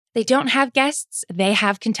They don't have guests, they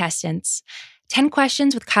have contestants. 10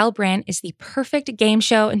 Questions with Kyle Brandt is the perfect game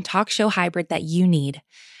show and talk show hybrid that you need.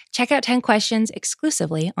 Check out 10 Questions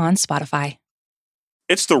exclusively on Spotify.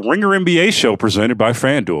 It's the Ringer NBA show presented by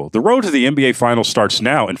FanDuel. The road to the NBA Finals starts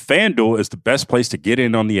now, and FanDuel is the best place to get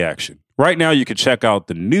in on the action. Right now, you can check out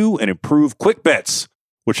the new and improved Quick Bets,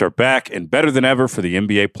 which are back and better than ever for the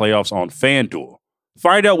NBA playoffs on FanDuel.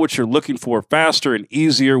 Find out what you're looking for faster and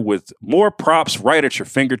easier with more props right at your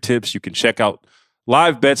fingertips. You can check out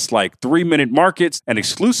live bets like 3-minute markets and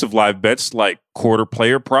exclusive live bets like quarter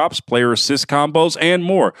player props, player assist combos, and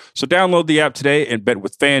more. So download the app today and bet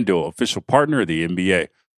with FanDuel, official partner of the NBA.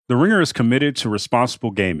 The Ringer is committed to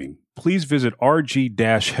responsible gaming. Please visit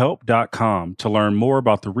rg-help.com to learn more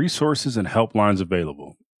about the resources and helplines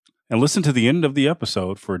available. And listen to the end of the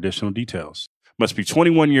episode for additional details. Must be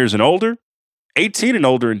 21 years and older, 18 and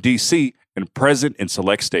older in D.C., and present in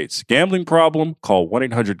select states. Gambling problem? Call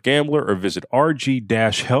 1-800-GAMBLER or visit rg-help.com.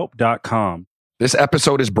 This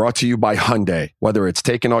episode is brought to you by Hyundai. Whether it's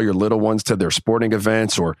taking all your little ones to their sporting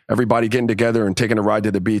events or everybody getting together and taking a ride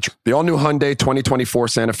to the beach, the all-new Hyundai 2024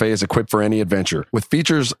 Santa Fe is equipped for any adventure. With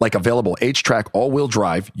features like available H-Track all-wheel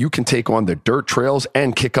drive, you can take on the dirt trails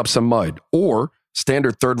and kick up some mud. Or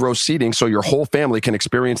standard third-row seating so your whole family can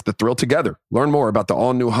experience the thrill together. Learn more about the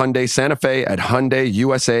all-new Hyundai Santa Fe at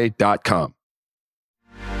HyundaiUSA.com.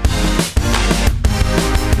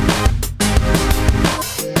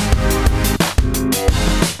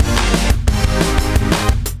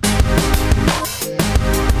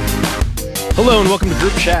 Hello and welcome to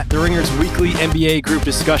Group Chat, the Ringer's weekly NBA group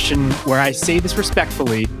discussion where I say this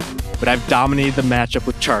respectfully, but I've dominated the matchup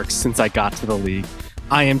with Tjarks since I got to the league.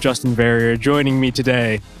 I am Justin Verrier. Joining me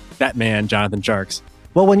today, that man, Jonathan Tjarks.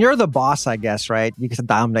 Well, when you're the boss, I guess, right? You get to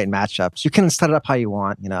dominate matchups. You can set it up how you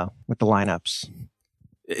want, with the lineups.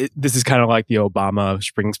 This is kind of like the Obama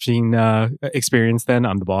Springsteen experience then.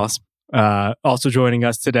 I'm the boss. Also joining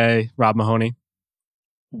us today, Rob Mahoney.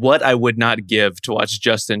 What I would not give to watch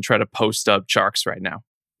Justin try to post up Tjarks right now.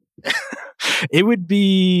 It would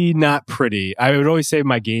be not pretty. I would always say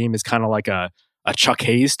my game is kind of like a Chuck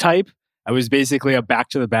Hayes type. I was basically a back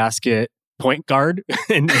to the basket point guard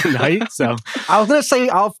in height. So I was going to say,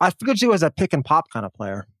 I figured you as a pick and pop kind of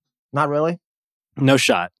player. Not really. No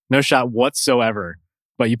shot whatsoever.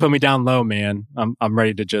 But you put me down low, man. I'm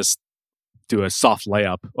ready to just do a soft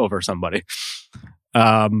layup over somebody.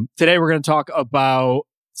 Today we're going to talk about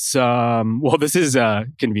this is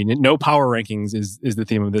convenient. No power rankings is the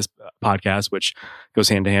theme of this podcast, which goes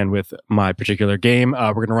hand to hand with my particular game.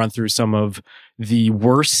 We're going to run through some of the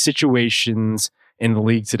worst situations in the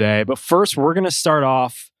league today. But first, we're going to start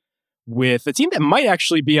off with a team that might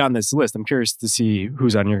actually be on this list. I'm curious to see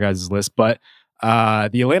who's on your guys' list. But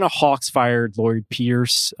the Atlanta Hawks fired Lloyd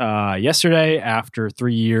Pierce yesterday after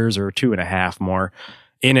 3 years or 2.5 more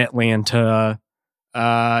in Atlanta.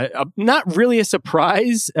 Not really a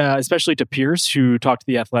surprise, especially to Pierce, who talked to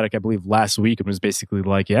The Athletic, I believe, last week and was basically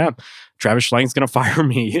like, yeah, Travis Schlang's going to fire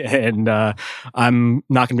me. And I'm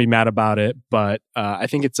not going to be mad about it. But I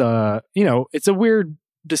think it's a weird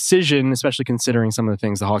decision, especially considering some of the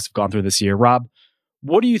things the Hawks have gone through this year. Rob,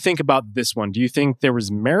 what do you think about this one? Do you think there was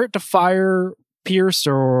merit to fire Pierce,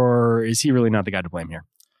 or is he really not the guy to blame here?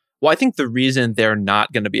 Well, I think the reason they're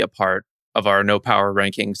not going to be a part of our no power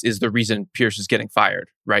rankings is the reason Pierce is getting fired,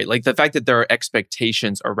 right? Like the fact that there are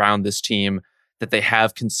expectations around this team, that they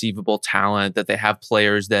have conceivable talent, that they have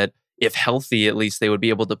players that, if healthy, at least they would be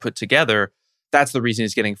able to put together. That's the reason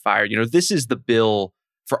he's getting fired. This is the bill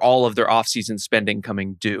for all of their offseason spending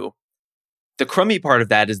coming due. The crummy part of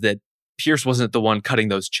that is that Pierce wasn't the one cutting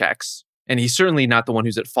those checks. And he's certainly not the one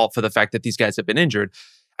who's at fault for the fact that these guys have been injured.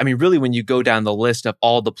 I mean, really, when you go down the list of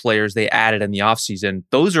all the players they added in the offseason,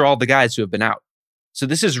 those are all the guys who have been out. So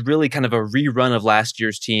this is really kind of a rerun of last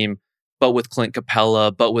year's team, but with Clint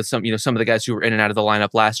Capella, but with some of the guys who were in and out of the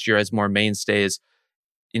lineup last year as more mainstays,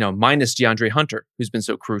 minus DeAndre Hunter, who's been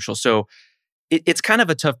so crucial. So it's kind of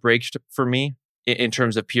a tough break for me in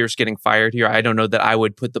terms of Pierce getting fired here. I don't know that I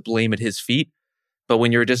would put the blame at his feet, but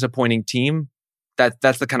when you're a disappointing team,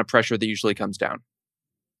 that's the kind of pressure that usually comes down.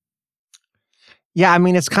 Yeah, I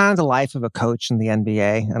mean, it's kind of the life of a coach in the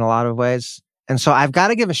NBA in a lot of ways. And so I've got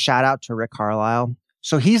to give a shout out to Rick Carlisle.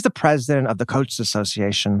 So he's the president of the Coaches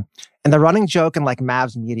Association. And the running joke in like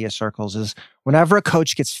Mavs media circles is whenever a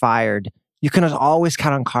coach gets fired, you can always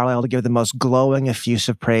count on Carlisle to give the most glowing,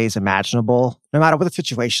 effusive praise imaginable, no matter what the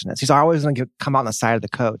situation is. He's always going to come out on the side of the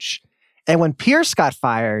coach. And when Pierce got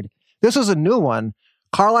fired, this was a new one.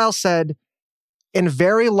 Carlisle said, in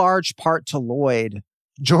very large part to Lloyd,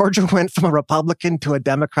 Georgia went from a Republican to a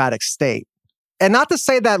Democratic state. And not to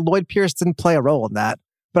say that Lloyd Pierce didn't play a role in that,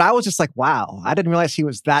 But I was just like, wow, I didn't realize he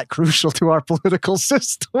was that crucial to our political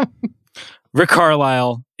system. Rick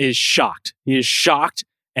Carlisle is shocked. He is shocked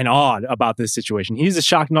and awed about this situation. He's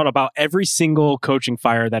shocked and awed about every single coaching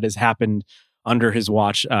fire that has happened under his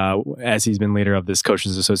watch as he's been leader of this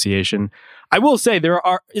coaches association. I will say there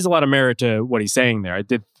is a lot of merit to what he's saying there. I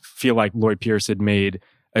did feel like Lloyd Pierce had made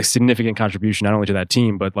a significant contribution not only to that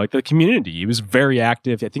team, but like the community. He was very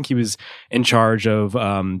active. I think he was in charge of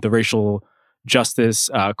the racial justice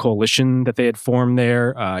coalition that they had formed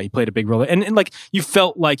there. He played a big role. And like you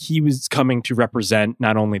felt like he was coming to represent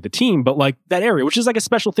not only the team, but like that area, which is like a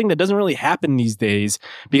special thing that doesn't really happen these days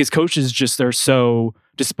because coaches just are so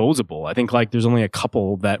disposable. I think like there's only a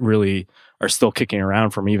couple that really are still kicking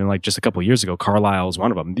around from even like just a couple of years ago. Carlisle is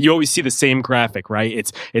one of them. You always see the same graphic, right?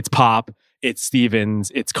 It's Pop, it's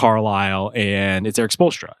Stevens, it's Carlisle, and it's Eric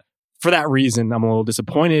Spoelstra. For that reason, I'm a little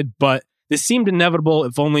disappointed, but this seemed inevitable,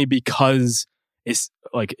 if only because it's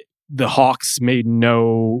like the Hawks made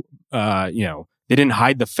no, they didn't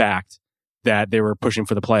hide the fact that they were pushing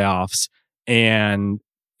for the playoffs, and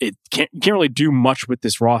you can't really do much with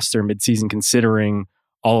this roster midseason considering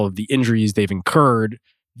all of the injuries they've incurred.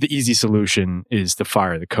 The easy solution is to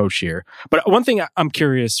fire the coach here. But one thing I'm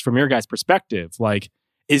curious from your guys' perspective, like,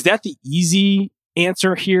 is that the easy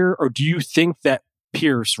answer here, or do you think that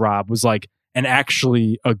Pierce, Rob, was like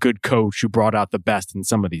actually a good coach who brought out the best in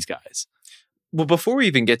some of these guys? Well, before we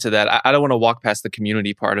even get to that, I don't want to walk past the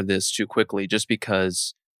community part of this too quickly, just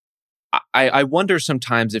because I wonder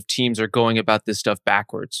sometimes if teams are going about this stuff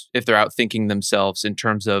backwards, if they're outthinking themselves in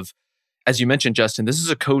terms of, as you mentioned, Justin, this is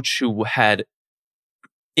a coach who had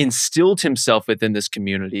instilled himself within this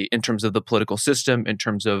community in terms of the political system, in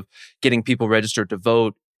terms of getting people registered to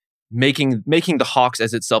vote, making the Hawks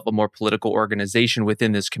as itself a more political organization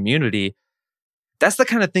within this community. That's the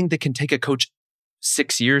kind of thing that can take a coach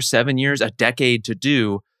 6 years, 7 years, a decade to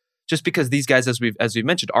do, just because these guys, as we've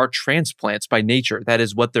mentioned, are transplants by nature. That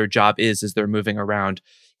is what their job is as they're moving around.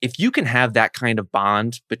 If you can have that kind of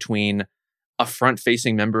bond between a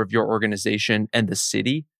front-facing member of your organization and the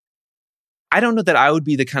city, I don't know that I would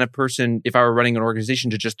be the kind of person, if I were running an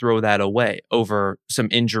organization, to just throw that away over some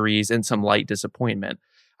injuries and some light disappointment.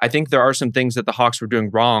 I think there are some things that the Hawks were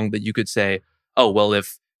doing wrong that you could say, oh, well,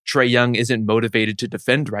 if Trae Young isn't motivated to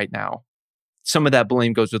defend right now, some of that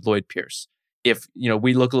blame goes with Lloyd Pierce. If,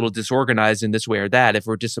 we look a little disorganized in this way or that, if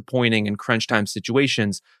we're disappointing in crunch time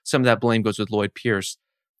situations, some of that blame goes with Lloyd Pierce.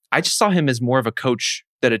 I just saw him as more of a coach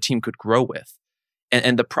that a team could grow with.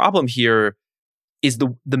 And the problem here is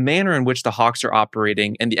the manner in which the Hawks are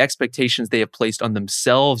operating and the expectations they have placed on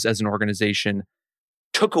themselves as an organization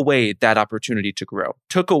took away that opportunity to grow,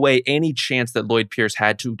 took away any chance that Lloyd Pierce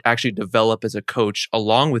had to actually develop as a coach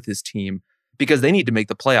along with his team, because they need to make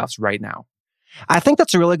the playoffs right now. I think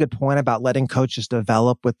that's a really good point about letting coaches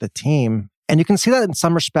develop with the team. And you can see that in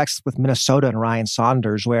some respects with Minnesota and Ryan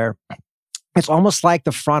Saunders, where it's almost like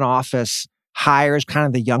the front office hires kind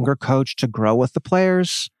of the younger coach to grow with the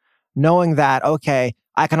players, knowing that, okay,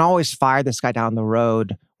 I can always fire this guy down the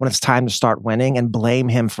road when it's time to start winning and blame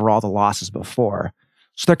him for all the losses before.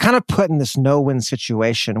 So they're kind of put in this no-win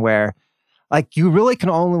situation where, like, you really can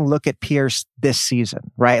only look at Pierce this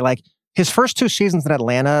season, right? Like, his first 2 seasons in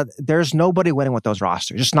Atlanta, there's nobody winning with those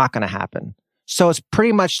rosters. Just not going to happen. So it's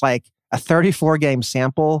pretty much like a 34-game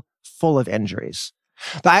sample full of injuries.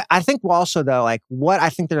 But I think also, though, like, what I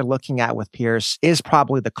think they're looking at with Pierce is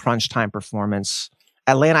probably the crunch time performance.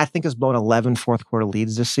 Atlanta, I think, has blown 11 fourth-quarter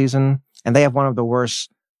leads this season, and they have one of the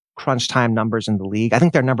worst crunch time numbers in the league. I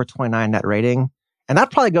think they're number 29 net rating, and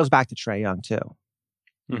that probably goes back to Trae Young, too.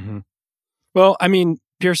 Mm-hmm. Well, I mean,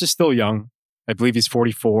 Pierce is still young. I believe he's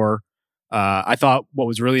 44. I thought what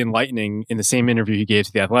was really enlightening in the same interview he gave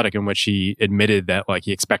to The Athletic, in which he admitted that like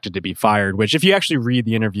he expected to be fired, which if you actually read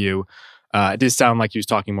the interview, it did sound like he was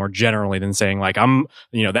talking more generally than saying like,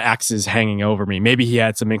 the axe is hanging over me. Maybe he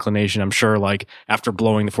had some inclination, I'm sure, like after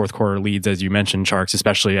blowing the fourth quarter leads, as you mentioned, Tjarks,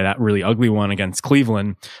 especially that really ugly one against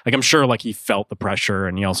Cleveland. Like, I'm sure like he felt the pressure,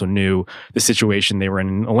 and he also knew the situation they were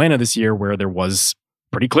in Atlanta this year, where there was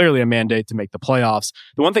pretty clearly a mandate to make the playoffs.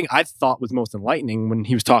 The one thing I thought was most enlightening when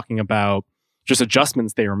he was talking about just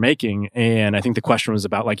adjustments they were making, and I think the question was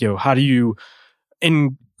about like, how do you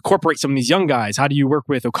incorporate some of these young guys? How do you work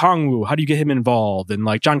with Okongwu? How do you get him involved? And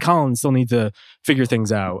like John Collins still need to figure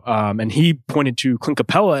things out. And he pointed to Clint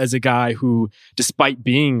Capella as a guy who, despite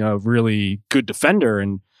being a really good defender,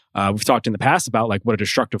 and we've talked in the past about like what a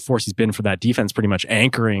destructive force he's been for that defense, pretty much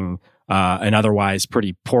anchoring an otherwise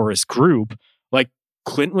pretty porous group. Like,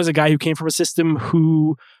 Clint was a guy who came from a system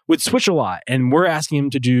who would switch a lot, and we're asking him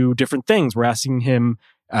to do different things. We're asking him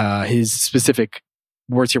his specific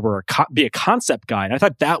words here were be a concept guy. And I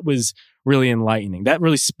thought that was really enlightening. That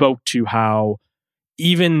really spoke to how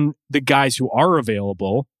even the guys who are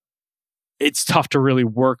available, it's tough to really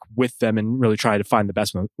work with them and really try to find the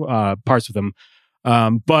best parts of them.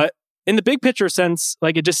 But in the big picture sense,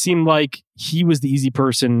 like it just seemed like he was the easy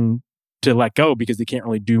person to let go because they can't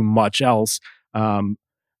really do much else.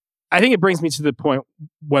 I think it brings me to the point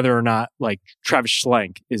whether or not like Travis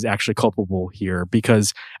Schlenk is actually culpable here,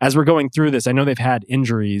 because as we're going through this, I know they've had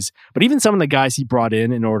injuries, but even some of the guys he brought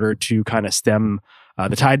in order to kind of stem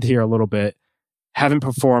the tide here a little bit haven't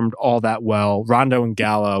performed all that well. Rondo and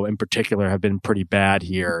Gallo in particular have been pretty bad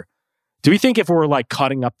here. Do we think if we're like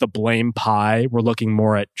cutting up the blame pie, we're looking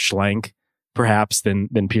more at Schlenk perhaps than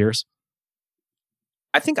Pierce?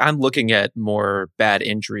 I think I'm looking at more bad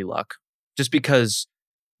injury luck, just because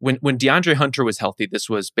when DeAndre Hunter was healthy, this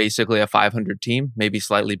was basically a 500 team, maybe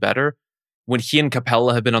slightly better. When he and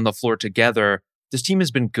Capella have been on the floor together, this team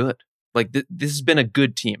has been good. Like this has been a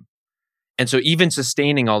good team. And so even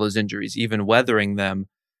sustaining all those injuries, even weathering them,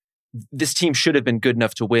 this team should have been good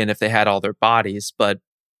enough to win if they had all their bodies. But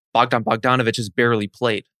Bogdan Bogdanovic has barely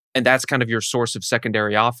played. And that's kind of your source of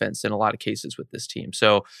secondary offense in a lot of cases with this team.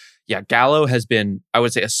 So yeah, Gallo has been, I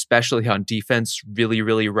would say, especially on defense, really,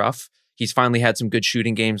 really rough. He's finally had some good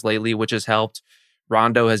shooting games lately, which has helped.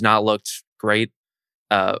 Rondo has not looked great.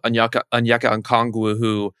 Onyeka Okongwu,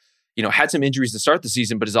 who had some injuries to start the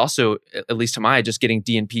season, but is also, at least to my eye, just getting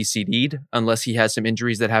DNP CD'd unless he has some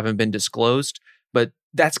injuries that haven't been disclosed. But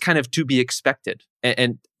that's kind of to be expected.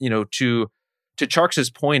 And to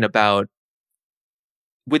Tjarks' point about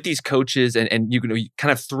with these coaches and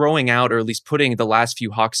kind of throwing out or at least putting the last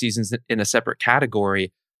few Hawks seasons in a separate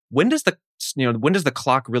category, when does the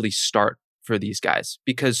clock really start for these guys?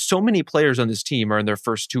 Because so many players on this team are in their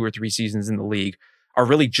first 2 or 3 seasons in the league, are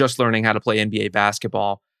really just learning how to play NBA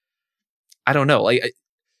basketball. I don't know. Like,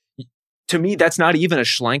 to me, that's not even a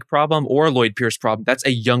Schlenk problem or a Lloyd Pierce problem. That's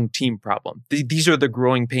a young team problem. These are the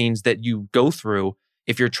growing pains that you go through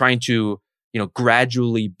if you're trying to,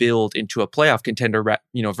 gradually build into a playoff contender,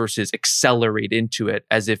 versus accelerate into it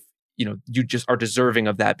as if, you just are deserving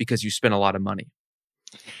of that because you spent a lot of money.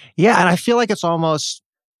 Yeah, and I feel like it's almost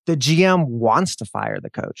the GM wants to fire the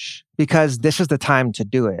coach because this is the time to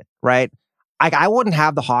do it, right? I wouldn't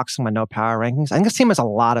have the Hawks in my no power rankings. I think this team has a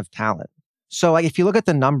lot of talent. So if you look at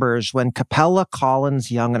the numbers, when Capella,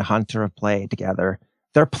 Collins, Young, and Hunter have played together,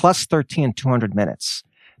 they're plus 13 in 200 minutes.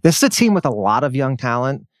 This is a team with a lot of young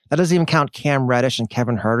talent. That doesn't even count Cam Reddish and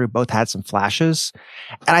Kevin Huerter, who both had some flashes.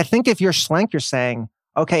 And I think if you're Schlenk, you're saying,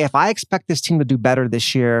 okay, if I expect this team to do better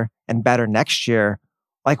this year and better next year,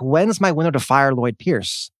 like when's my window to fire Lloyd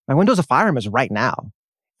Pierce? My window to fire him is right now.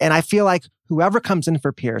 And I feel like whoever comes in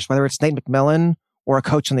for Pierce, whether it's Nate McMillan or a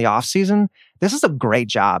coach in the offseason, this is a great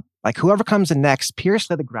job. Like whoever comes in next, Pierce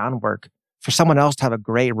laid the groundwork for someone else to have a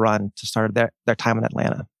great run to start their time in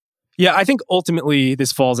Atlanta. Yeah, I think ultimately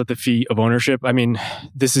this falls at the feet of ownership. I mean,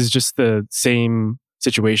 this is just the same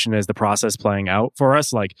situation as the process playing out for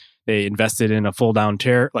us. Like they invested in a full down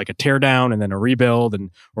tear down and then a rebuild, and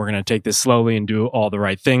we're going to take this slowly and do all the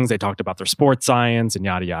right things. They talked about their sports science and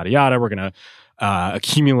yada, yada, yada. We're going to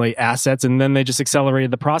accumulate assets. And then they just accelerated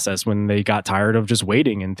the process when they got tired of just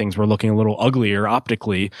waiting and things were looking a little uglier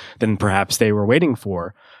optically than perhaps they were waiting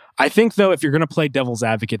for. I think though, if you're going to play devil's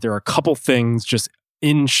advocate, there are a couple things just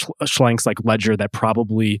in Schlenk's like ledger that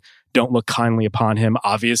probably don't look kindly upon him.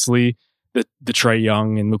 Obviously, the Trae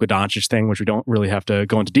Young and Luka Doncic thing, which we don't really have to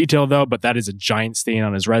go into detail though, but that is a giant stain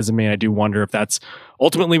on his resume. I do wonder if that's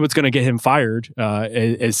ultimately what's going to get him fired.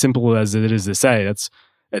 As simple as it is to say,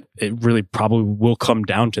 it really probably will come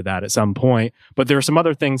down to that at some point. But there are some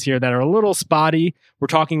other things here that are a little spotty. We're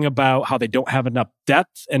talking about how they don't have enough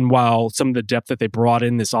depth. And while some of the depth that they brought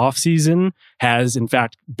in this offseason has, in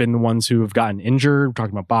fact, been the ones who have gotten injured. We're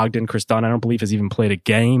talking about Bogdan. Chris Dunn, I don't believe, has even played a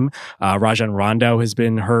game. Rajon Rondo has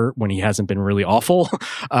been hurt when he hasn't been really awful.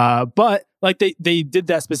 But like they did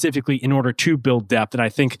that specifically in order to build depth. And I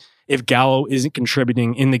think if Gallo isn't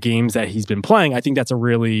contributing in the games that he's been playing, I think that's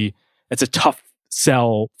a tough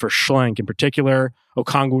sell for Schlenk in particular.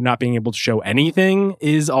 Okongwu not being able to show anything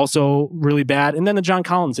is also really bad. And then the John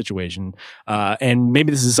Collins situation. And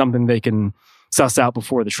maybe this is something they can suss out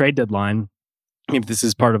before the trade deadline. Maybe this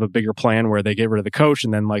is part of a bigger plan where they get rid of the coach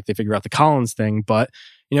and then like they figure out the Collins thing. But,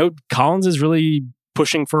 Collins is really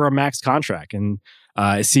pushing for a max contract. And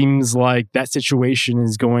it seems like that situation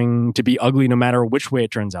is going to be ugly no matter which way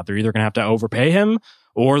it turns out. They're either going to have to overpay him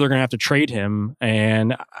or they're going to have to trade him.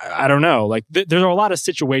 And I don't know. Like there are a lot of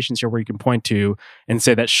situations here where you can point to and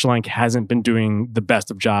say that Schlenk hasn't been doing the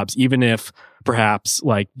best of jobs, even if perhaps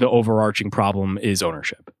like the overarching problem is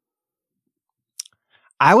ownership.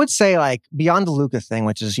 I would say like beyond the Luka thing,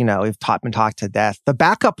 which is, we've been talked to death, the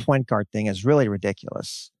backup point guard thing is really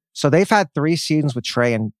ridiculous. So they've had 3 seasons with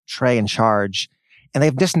Trey in charge, and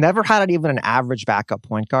they've just never had even an average backup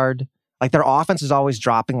point guard. Like their offense is always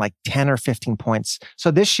dropping like 10 or 15 points.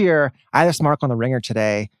 So this year, I had this mark on the Ringer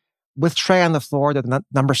today. With Trey on the floor, they're the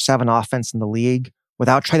number 7 offense in the league.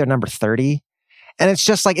 Without Trey, they're number 30. And it's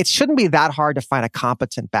just like, it shouldn't be that hard to find a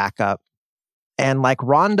competent backup. And like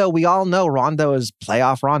Rondo, we all know Rondo is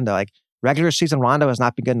playoff Rondo. Like regular season Rondo has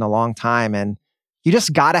not been good in a long time. And you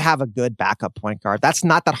just got to have a good backup point guard. That's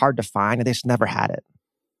not that hard to find. And they just never had it.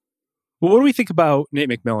 Well, what do we think about Nate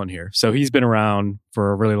McMillan here? So he's been around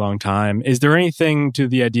for a really long time. Is there anything to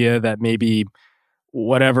the idea that maybe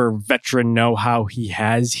whatever veteran know-how he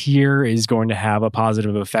has here is going to have a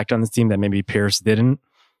positive effect on this team that maybe Pierce didn't?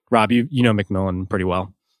 Rob, you know McMillan pretty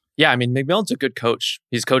well. Yeah, I mean, McMillan's a good coach.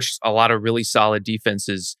 He's coached a lot of really solid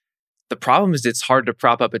defenses. The problem is it's hard to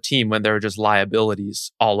prop up a team when there are just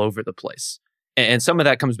liabilities all over the place. And some of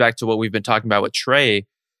that comes back to what we've been talking about with Trey,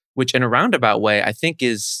 which in a roundabout way, I think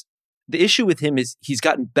is the issue with him is he's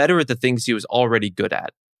gotten better at the things he was already good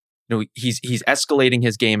at. He's escalating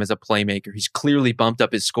his game as a playmaker. He's clearly bumped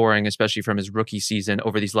up his scoring, especially from his rookie season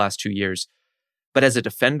over these last 2 years. But as a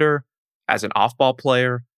defender, as an off-ball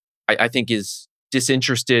player, I think is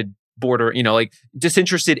disinterested,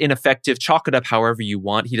 disinterested, ineffective, chalk it up however you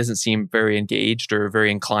want. He doesn't seem very engaged or very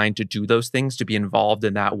inclined to do those things, to be involved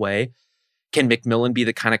in that way. Can McMillan be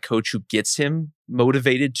the kind of coach who gets him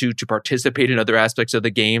motivated to participate in other aspects of the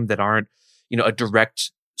game that aren't, a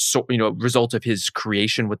direct result of his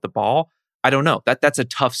creation with the ball? I don't know. That's a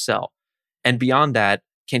tough sell. And beyond that,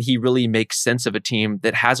 can he really make sense of a team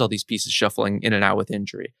that has all these pieces shuffling in and out with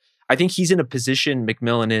injury? I think he's in a position,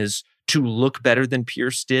 McMillan is, to look better than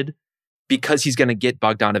Pierce did because he's going to get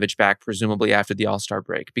Bogdanović back, presumably after the All-Star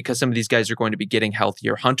break, because some of these guys are going to be getting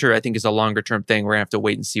healthier. Hunter, I think, is a longer-term thing. We're going to have to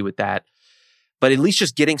wait and see with that. But at least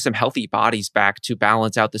just getting some healthy bodies back to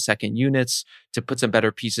balance out the second units, to put some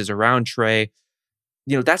better pieces around Trey,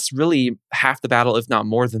 that's really half the battle, if not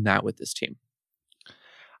more than that, with this team.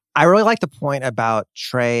 I really like the point about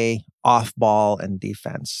Trey off ball and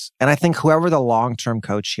defense. And I think whoever the long-term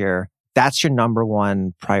coach here, that's your number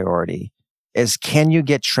one priority is, can you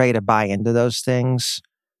get Trey to buy into those things?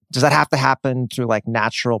 Does that have to happen through like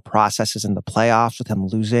natural processes in the playoffs with him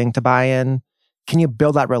losing to buy in? Can you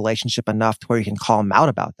build that relationship enough to where you can call him out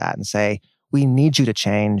about that and say, we need you to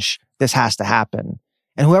change. This has to happen.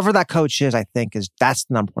 And whoever that coach is, I think that's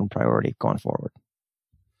the number one priority going forward.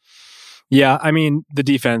 Yeah, I mean, the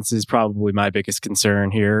defense is probably my biggest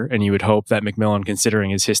concern here, and you would hope that McMillan, considering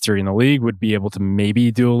his history in the league, would be able to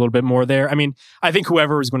maybe do a little bit more there. I mean, I think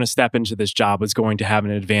whoever is going to step into this job is going to have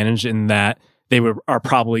an advantage in that they are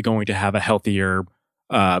probably going to have a healthier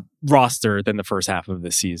roster than the first half of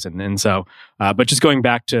the season. And so, but just going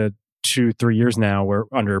back to 2-3 years now, where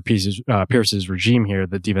under Pierce's regime here,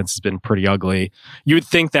 the defense has been pretty ugly. You would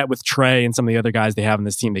think that with Trey and some of the other guys they have in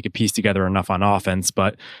this team, they could piece together enough on offense.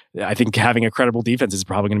 But I think having a credible defense is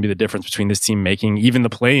probably going to be the difference between this team making even the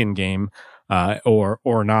play-in game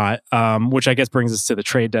or not. Which I guess brings us to the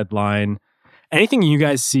trade deadline. Anything you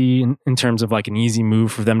guys see in terms of like an easy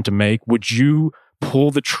move for them to make? Would you pull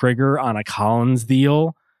the trigger on a Collins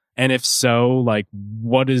deal? And if so, like,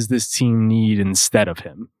 what does this team need instead of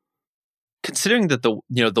him? Considering that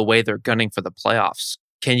the way they're gunning for the playoffs,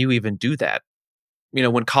 can you even do that?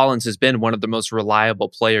 When Collins has been one of the most reliable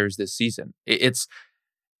players this season, it's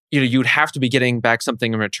you'd have to be getting back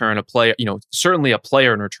something in return, a player, certainly a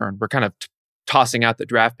player in return. We're kind of tossing out the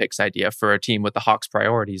draft picks idea for a team with the Hawks'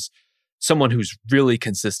 priorities. Someone who's really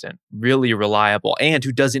consistent, really reliable, and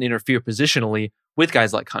who doesn't interfere positionally with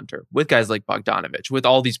guys like Hunter, with guys like Bogdanović, with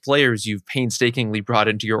all these players you've painstakingly brought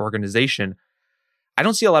into your organization. I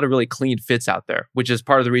don't see a lot of really clean fits out there, which is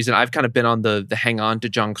part of the reason I've kind of been on the hang on to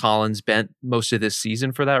John Collins bent most of this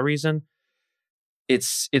season for that reason.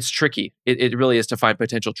 It's tricky. It really is to find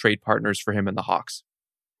potential trade partners for him and the Hawks.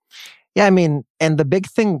 Yeah, I mean, and the big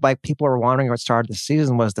thing like people were wondering what started the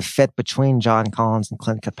season was the fit between John Collins and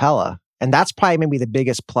Clint Capella. And that's probably maybe the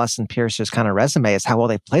biggest plus in Pierce's kind of resume is how well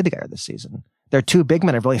they played together this season. Their two big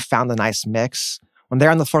men have really found a nice mix. When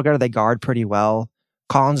they're on the floor together, they guard pretty well.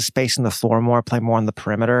 Collins is spacing the floor more, play more on the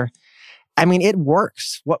perimeter. I mean, it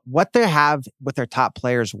works. What they have with their top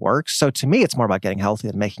players works. So to me, it's more about getting healthy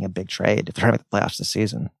than making a big trade if they're trying to make the playoffs this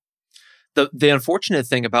season. The unfortunate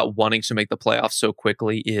thing about wanting to make the playoffs so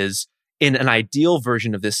quickly is, in an ideal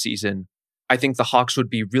version of this season, I think the Hawks would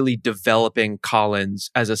be really developing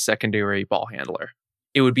Collins as a secondary ball handler.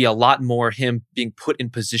 It would be a lot more him being put in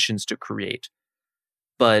positions to create.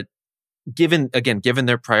 But given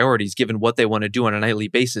their priorities, given what they want to do on a nightly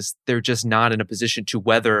basis, they're just not in a position to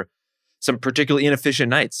weather some particularly inefficient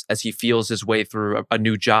nights as he feels his way through a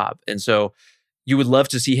new job. And so you would love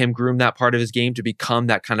to see him groom that part of his game to become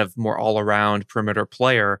that kind of more all-around perimeter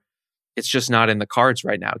player. It's just not in the cards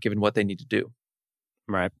right now, given what they need to do.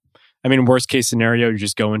 Right. I mean, worst case scenario, you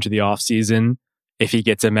just go into the offseason. If he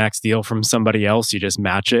gets a max deal from somebody else, you just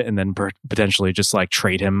match it and then potentially just like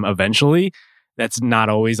trade him eventually. That's not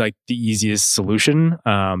always like the easiest solution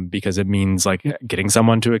because it means like getting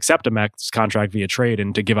someone to accept a max contract via trade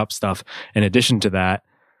and to give up stuff in addition to that.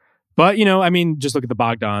 But, I mean, just look at the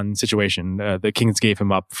Bogdan situation. The Kings gave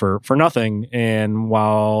him up for nothing. And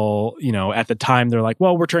while, at the time they're like,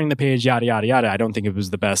 well, we're turning the page, yada, yada, yada. I don't think it was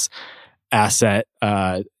the best asset,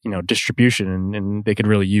 distribution. And they could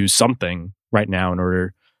really use something right now in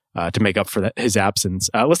order to make up for his absence.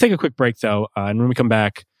 Let's take a quick break, though. And when we come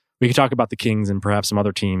back, we can talk about the Kings and perhaps some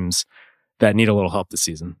other teams that need a little help this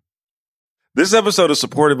season. This episode is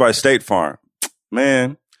supported by State Farm.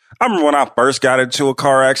 Man, I remember when I first got into a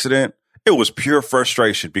car accident, it was pure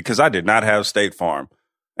frustration because I did not have State Farm.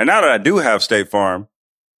 And now that I do have State Farm,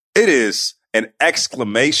 it is an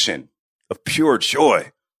exclamation of pure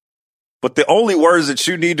joy. But the only words that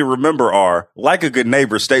you need to remember are, like a good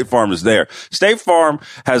neighbor, State Farm is there. State Farm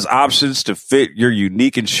has options to fit your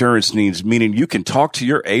unique insurance needs, meaning you can talk to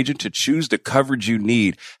your agent to choose the coverage you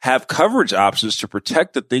need, have coverage options to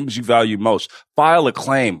protect the things you value most, file a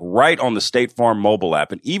claim right on the State Farm mobile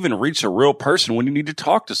app, and even reach a real person when you need to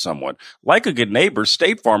talk to someone. Like a good neighbor,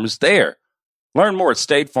 State Farm is there. Learn more at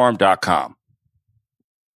statefarm.com.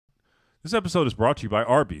 This episode is brought to you by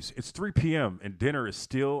Arby's. It's 3 p.m. and dinner is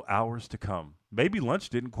still hours to come. Maybe lunch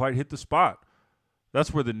didn't quite hit the spot.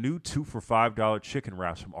 That's where the new 2 for $5 chicken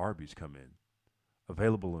wraps from Arby's come in.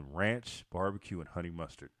 Available in ranch, barbecue, and honey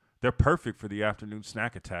mustard. They're perfect for the afternoon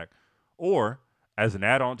snack attack or as an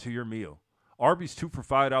add-on to your meal. Arby's 2 for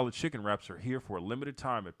 $5 chicken wraps are here for a limited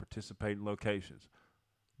time at participating locations.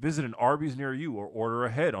 Visit an Arby's near you or order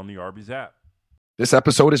ahead on the Arby's app. This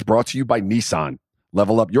episode is brought to you by Nissan.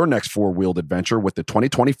 Level up your next four-wheeled adventure with the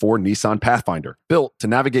 2024 Nissan Pathfinder, built to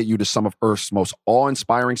navigate you to some of Earth's most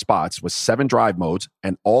awe-inspiring spots with 7 drive modes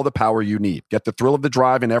and all the power you need. Get the thrill of the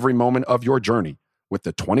drive in every moment of your journey with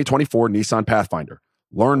the 2024 Nissan Pathfinder.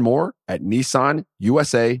 Learn more at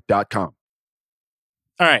nissanusa.com.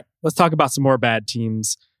 All right, let's talk about some more bad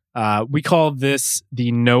teams. We call this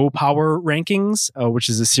the No Power Rankings, which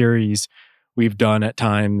is a series we've done at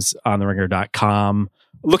times on theringer.com.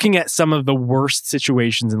 Looking at some of the worst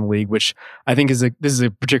situations in the league, which I think this is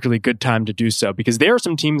a particularly good time to do so because there are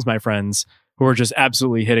some teams, my friends, who are just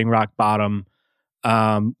absolutely hitting rock bottom.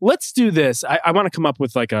 Let's do this. I want to come up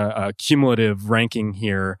with like a cumulative ranking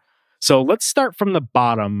here. So let's start from the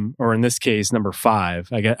bottom, or in this case, number 5.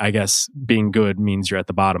 I guess being good means you're at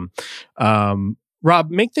the bottom.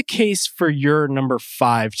 Rob, make the case for your number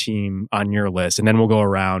 5 team on your list, and then we'll go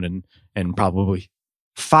around and probably...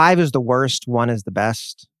 5 is the worst. 1 is the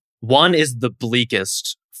best. 1 is the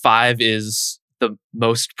bleakest. 5 is the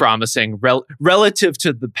most promising relative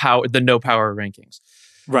to the no power rankings.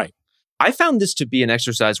 Right. I found this to be an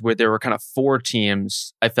exercise where there were kind of 4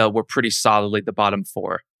 teams I felt were pretty solidly the bottom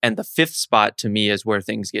 4. And the 5th spot to me is where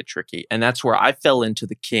things get tricky. And that's where I fell into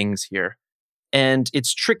the Kings here. And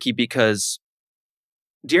it's tricky because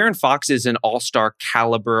De'Aaron Fox is an all-star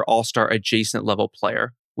caliber, all-star adjacent level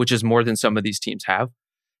player, which is more than some of these teams have.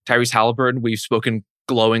 Tyrese Halliburton, we've spoken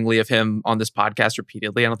glowingly of him on this podcast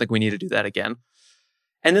repeatedly. I don't think we need to do that again.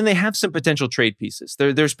 And then they have some potential trade pieces.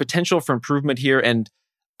 There's potential for improvement here. And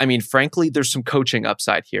I mean, frankly, there's some coaching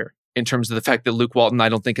upside here in terms of the fact that Luke Walton, I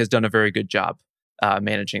don't think, has done a very good job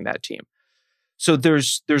managing that team. So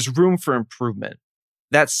there's room for improvement.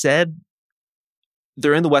 That said,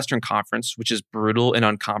 they're in the Western Conference, which is brutal and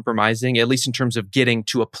uncompromising, at least in terms of getting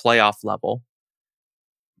to a playoff level.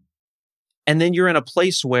 And then you're in a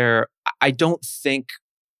place where I don't think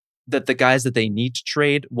that the guys that they need to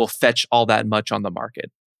trade will fetch all that much on the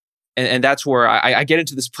market. And that's where I get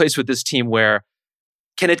into this place with this team where,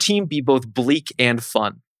 can a team be both bleak and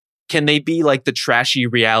fun? Can they be like the trashy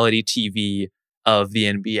reality TV of the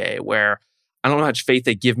NBA where I don't know how much faith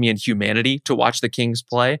they give me in humanity to watch the Kings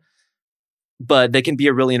play, but they can be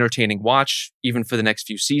a really entertaining watch even for the next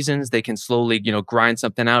few seasons. They can slowly, grind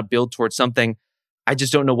something out, build towards something. I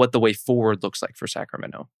just don't know what the way forward looks like for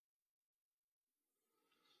Sacramento.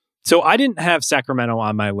 So I didn't have Sacramento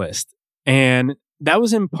on my list. And that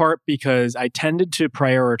was in part because I tended to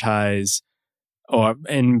prioritize,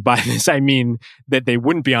 and by this I mean that they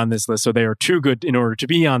wouldn't be on this list, so they are too good in order to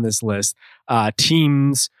be on this list,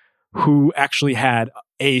 teams who actually had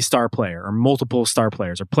a star player or multiple star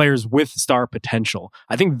players or players with star potential.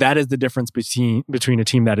 I think that is the difference between a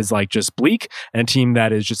team that is like just bleak and a team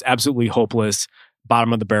that is just absolutely hopeless,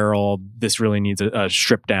 bottom of the barrel. This really needs a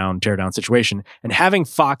strip down, tear down situation. And having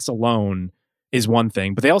Fox alone is one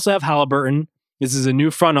thing, but they also have Halliburton. This is a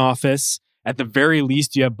new front office. At the very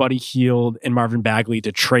least, you have Buddy Hield and Marvin Bagley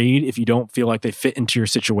to trade if you don't feel like they fit into your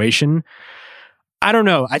situation. I don't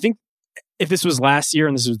know. I think if this was last year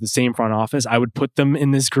and this was the same front office, I would put them in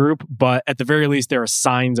this group. But at the very least, there are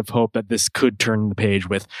signs of hope that this could turn the page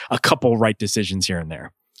with a couple right decisions here and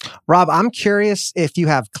there. Rob, I'm curious if you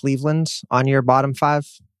have Cleveland on your bottom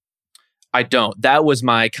 5. I don't. That was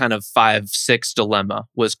my kind of 5-6 dilemma,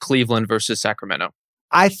 was Cleveland versus Sacramento.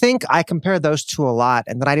 I think I compare those two a lot.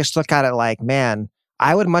 And then I just look at it like, man,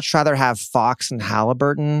 I would much rather have Fox and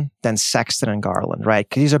Halliburton than Sexton and Garland, right?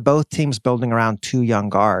 Because these are both teams building around 2 young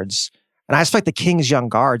guards. And I just feel like the Kings' young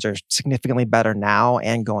guards are significantly better now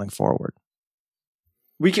and going forward.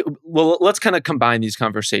 Let's kind of combine these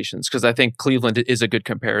conversations because I think Cleveland is a good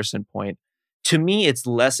comparison point. To me, it's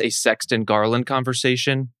less a Sexton-Garland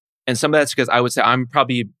conversation. And some of that's because I would say I'm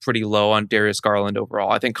probably pretty low on Darius Garland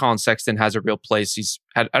overall. I think Colin Sexton has a real place. He's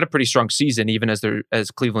had a pretty strong season, even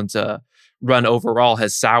as Cleveland's run overall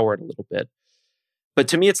has soured a little bit. But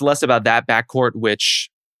to me, it's less about that backcourt,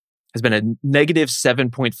 which has been a negative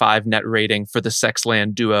 7.5 net rating for the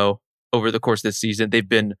Sexland duo over the course of this season. They've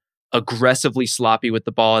been aggressively sloppy with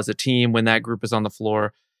the ball as a team when that group is on the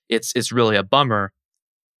floor. It's really a bummer.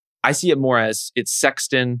 I see it more as it's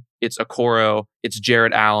Sexton, it's Okoro, it's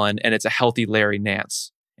Jarrett Allen, and it's a healthy Larry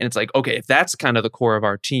Nance. And it's like, okay, if that's kind of the core of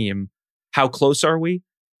our team, how close are we?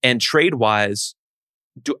 And trade-wise,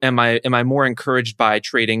 am I more encouraged by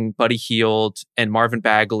trading Buddy Hield and Marvin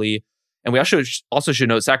Bagley? And we also should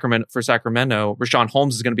note Sacramento, Richaun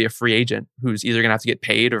Holmes is going to be a free agent who's either going to have to get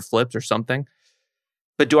paid or flipped or something.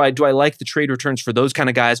 But do I like the trade returns for those kind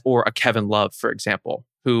of guys or a Kevin Love, for example,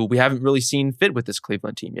 who we haven't really seen fit with this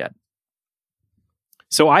Cleveland team yet?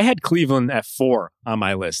 So I had Cleveland at 4 on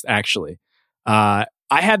my list, actually. I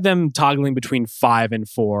had them toggling between 5 and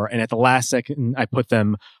 4, and at the last second, I put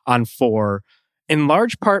them on 4, in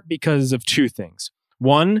large part because of 2 things.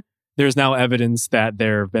 One, there's now evidence that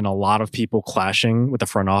there have been a lot of people clashing with the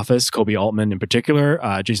front office, Kobe Altman in particular.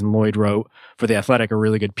 Jason Lloyd wrote for The Athletic a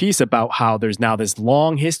really good piece about how there's now this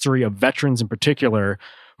long history of veterans in particular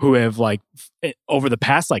who have over the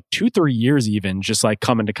past 2-3 years even just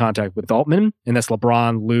come into contact with Altman. And that's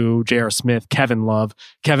LeBron, Lou, J.R. Smith, Kevin Love,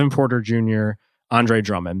 Kevin Porter Jr., Andre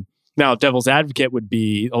Drummond. Now, devil's advocate would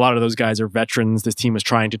be a lot of those guys are veterans. This team was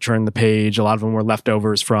trying to turn the page. A lot of them were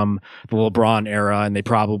leftovers from the LeBron era, and they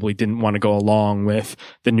probably didn't want to go along with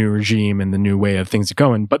the new regime and the new way of things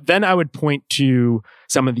going. But then I would point to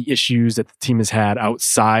some of the issues that the team has had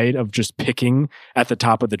outside of just picking at the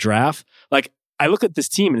top of the draft. I look at this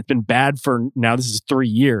team, and it's been bad for now. This is 3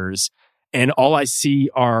 years, and all I see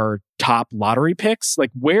are top lottery picks.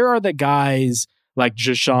 Where are the guys like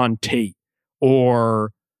Jashawn Tate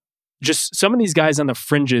or just some of these guys on the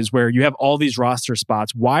fringes where you have all these roster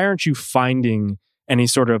spots? Why aren't you finding any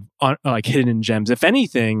sort of hidden gems? If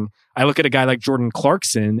anything, I look at a guy like Jordan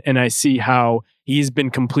Clarkson and I see how he's been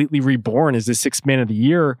completely reborn as the 6th man of the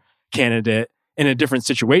year candidate in a different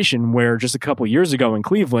situation where just a couple years ago in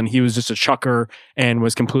Cleveland, he was just a chucker and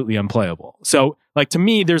was completely unplayable. So to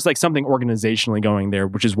me, there's something organizationally going there,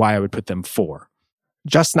 which is why I would put them 4.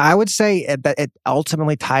 Justin, I would say that it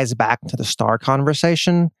ultimately ties back to the star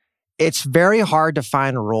conversation. It's very hard to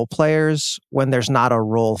find role players when there's not a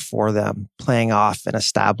role for them playing off an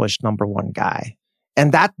established number 1 guy.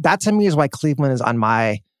 And that to me is why Cleveland is on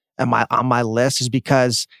my list, is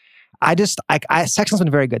because Sexton's been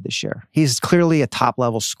very good this year. He's clearly a top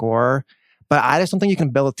level scorer, but I just don't think you can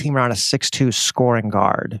build a team around a 6'2" scoring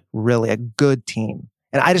guard, really a good team.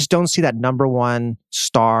 And I just don't see that number 1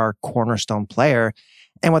 star cornerstone player.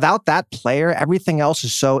 And without that player, everything else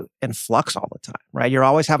is so in flux all the time, right? You're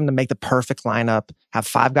always having to make the perfect lineup, have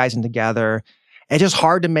 5 guys in together. It's just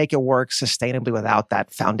hard to make it work sustainably without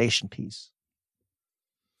that foundation piece.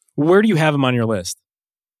 Where do you have them on your list?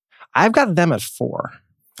 I've got them at 4.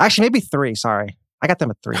 Actually, maybe 3. Sorry. I got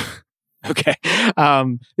them at 3. Okay.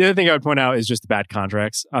 The other thing I would point out is just the bad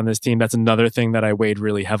contracts on this team. That's another thing that I weighed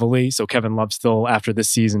really heavily. So Kevin Love still, after this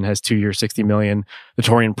season, has 2 years, $60 million. The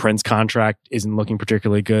Taurean Prince contract isn't looking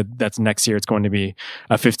particularly good. That's next year. It's going to be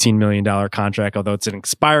a $15 million contract, although it's an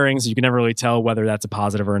expiring, so you can never really tell whether that's a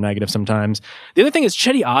positive or a negative sometimes. The other thing is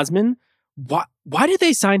Cedi Osman. Why did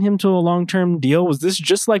they sign him to a long-term deal? Was this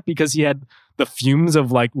just because he had the fumes of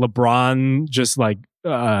LeBron just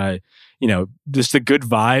just the good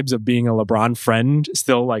vibes of being a LeBron friend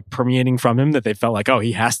still like permeating from him, that they felt like, oh,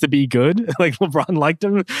 he has to be good. Like LeBron liked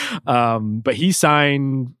him. But he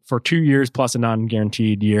signed for 2 years plus a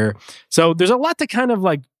non-guaranteed year. So there's a lot to kind of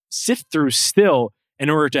like sift through still in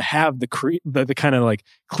order to have the kind of like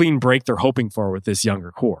clean break they're hoping for with this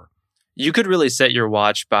younger core. You could really set your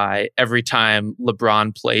watch by every time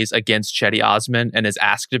LeBron plays against Chetty Osman and is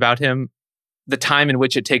asked about him, the time in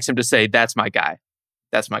which it takes him to say, that's my guy.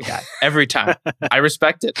 That's my guy. Every time. I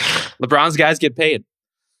respect it. LeBron's guys get paid.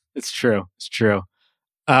 It's true. It's true.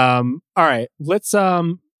 All right. Let's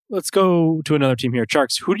go to another team here.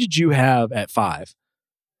 Tjarks, who did you have at 5?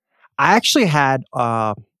 I actually had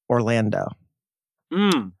Orlando.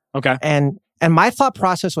 Okay. And my thought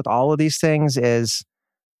process with all of these things is,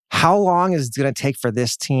 how long is it going to take for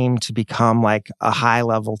this team to become like a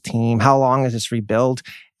high-level team? How long is this rebuild?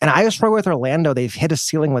 And I just struggle with Orlando. They've hit a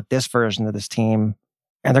ceiling with this version of this team,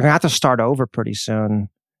 and they're going to have to start over pretty soon.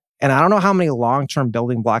 And I don't know how many long-term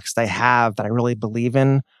building blocks they have that I really believe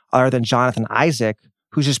in, other than Jonathan Isaac,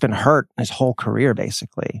 who's just been hurt his whole career,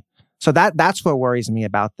 basically. So that's what worries me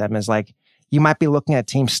about them, is like, you might be looking at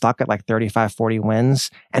teams stuck at like 35, 40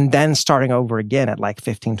 wins, and then starting over again at like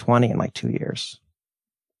 15, 20 in like 2 years.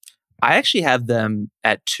 I actually have them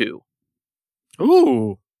at 2.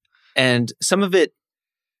 Ooh. And some of it,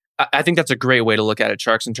 I think that's a great way to look at it,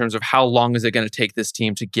 Tjarks, in terms of how long is it going to take this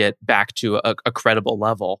team to get back to a credible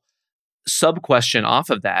level. Sub-question off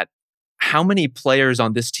of that, how many players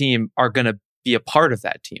on this team are going to be a part of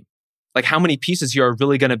that team? Like, how many pieces here are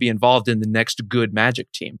really going to be involved in the next good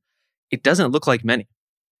Magic team? It doesn't look like many.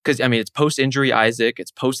 Because, I mean, it's post-injury Isaac,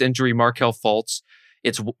 it's post-injury Markelle Fultz,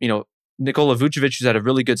 it's, Nikola Vucevic, who's had a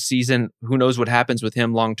really good season. Who knows what happens with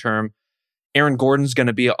him long term? Aaron Gordon's going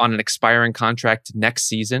to be on an expiring contract next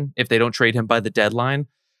season if they don't trade him by the deadline.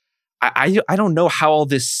 I don't know how all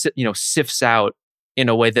this sifts out in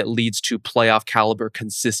a way that leads to playoff caliber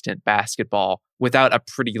consistent basketball without a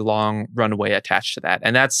pretty long runway attached to that.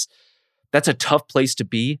 And that's a tough place to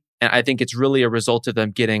be. And I think it's really a result of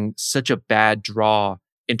them getting such a bad draw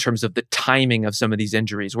in terms of the timing of some of these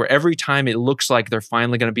injuries, where every time it looks like they're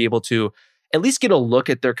finally going to be able to at least get a look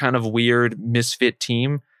at their kind of weird misfit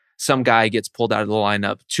team, some guy gets pulled out of the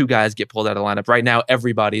lineup, 2 guys get pulled out of the lineup. Right now,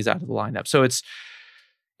 everybody's out of the lineup. So it's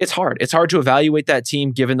hard. It's hard to evaluate that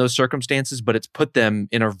team given those circumstances, but it's put them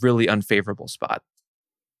in a really unfavorable spot.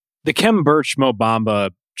 The Khem Birch-Mo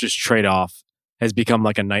Bamba just trade-off has become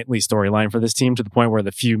like a nightly storyline for this team, to the point where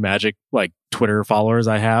the few Magic like Twitter followers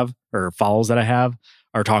I have, or follows that I have,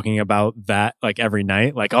 are talking about that like every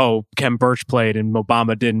night. Like, oh, Khem Birch played and Mo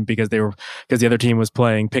Bamba didn't because the other team was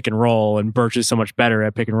playing pick and roll, and Birch is so much better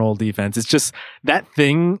at pick and roll defense. It's just, that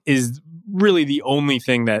thing is really the only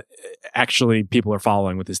thing that actually people are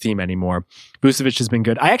following with this team anymore. Vucevic has been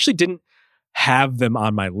good. I actually didn't have them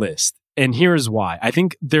on my list, and here's why. I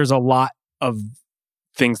think there's a lot of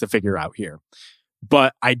things to figure out here,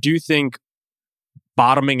 but I do think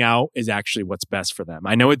bottoming out is actually what's best for them.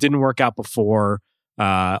 I know it didn't work out before.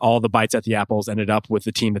 All the bites at the apples ended up with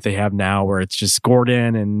the team that they have now, where it's just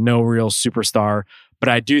Gordon and no real superstar. But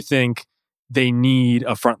I do think they need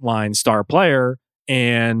a frontline star player.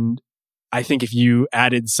 And I think if you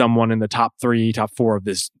added someone in the top 3, top 4 of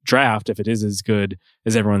this draft, if it is as good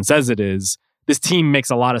as everyone says it is, this team makes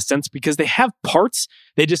a lot of sense because they have parts.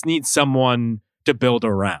 They just need someone to build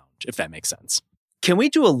around, if that makes sense. Can we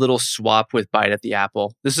do a little swap with bite at the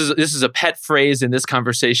apple? This is a pet phrase in this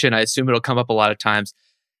conversation. I assume it'll come up a lot of times.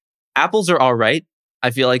 Apples are all right.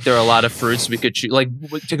 I feel like there are a lot of fruits we could choose. Like,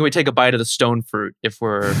 can we take a bite of the stone fruit if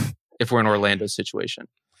we're in Orlando's situation?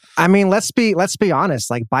 I mean, let's be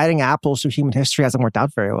honest. Like, biting apples through human history hasn't worked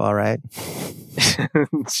out very well, right?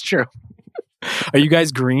 It's true. Are you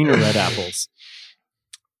guys green or red apples?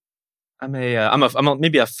 I'm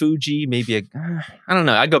maybe a Fuji, maybe I don't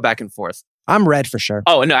know. I go back and forth. I'm red for sure.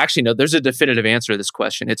 Oh, no, actually, no. There's a definitive answer to this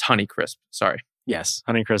question. It's Honeycrisp. Sorry. Yes,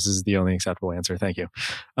 Honeycrisp is the only acceptable answer. Thank you.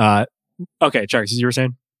 Okay, Tjarks, as you were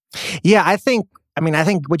saying? Yeah, I think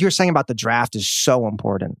what you're saying about the draft is so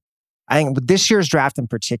important. I think with this year's draft in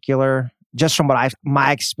particular, just from what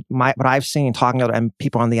I've seen talking to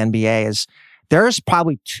people on the NBA, is there's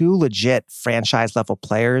probably 2 legit franchise level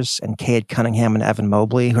players in Cade Cunningham and Evan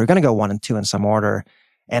Mobley who are going to go 1 and 2 in some order.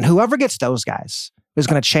 And whoever gets those guys is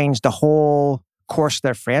going to change the whole course of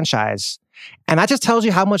their franchise. And that just tells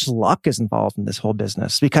you how much luck is involved in this whole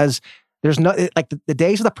business, because there's the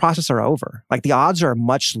days of the process are over. Like, the odds are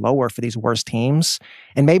much lower for these worst teams.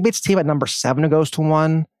 And maybe it's team at number 7 who goes to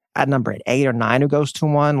 1, at number 8 or 9 who goes to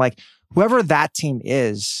 1. Like, whoever that team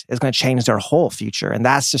is going to change their whole future. And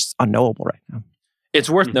that's just unknowable right now. It's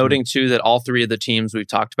worth noting, too, that all three of the teams we've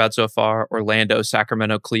talked about so far, Orlando,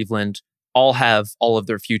 Sacramento, Cleveland, all have all of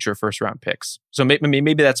their future first-round picks. So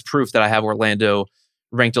maybe that's proof that I have Orlando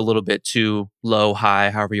ranked a little bit too low, high,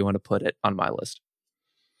 however you want to put it, on my list.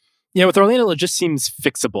 Yeah, with Orlando, it just seems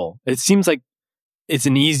fixable. It seems like it's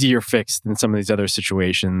an easier fix than some of these other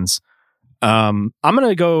situations. I'm going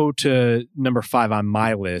to go to number 5 on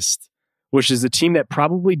my list, which is a team that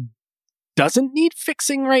probably doesn't need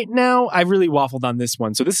fixing right now. I really waffled on this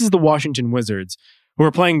one. So this is the Washington Wizards, who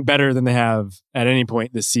are playing better than they have at any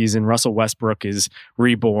point this season. Russell Westbrook is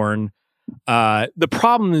reborn. The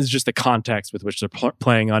problem is just the context with which they're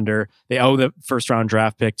playing under. They owe the first-round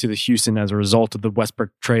draft pick to the Houston as a result of the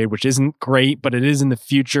Westbrook trade, which isn't great, but it is in the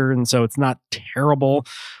future, and so it's not terrible.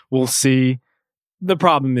 We'll see. The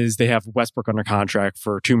problem is they have Westbrook under contract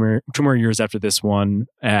for two more years after this one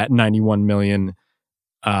at $91 million.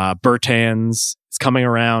 Bertans is coming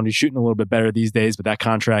around. He's shooting a little bit better these days, but that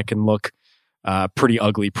contract can look pretty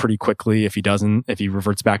ugly pretty quickly if he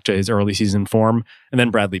reverts back to his early season form. And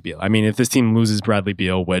then Bradley Beal. I mean, if this team loses Bradley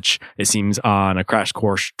Beal, which it seems on a crash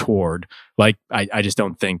course toward, like, I just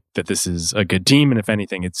don't think that this is a good team. And if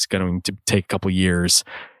anything, it's going to take a couple years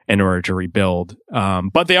in order to rebuild.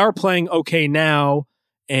 But they are playing okay now.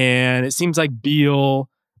 And it seems like Beal,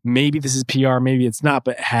 maybe this is PR, maybe it's not,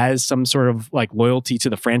 but has some sort of like loyalty to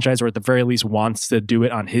the franchise, or at the very least wants to do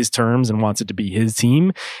it on his terms and wants it to be his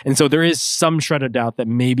team. And so there is some shred of doubt that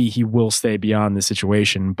maybe he will stay beyond the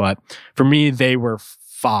situation. But for me, they were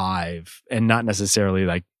 5 and not necessarily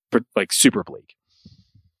like super bleak.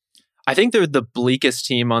 I think they're the bleakest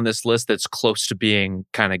team on this list that's close to being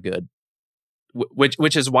kind of good,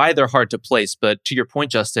 which is why they're hard to place. But to your point,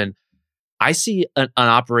 Justin, I see an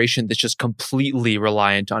operation that's just completely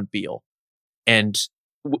reliant on Beal. And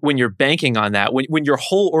when you're banking on that, when your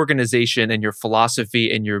whole organization and your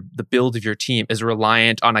philosophy and the build of your team is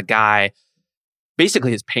reliant on a guy, basically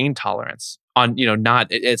his pain tolerance, on,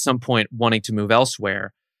 not at some point wanting to move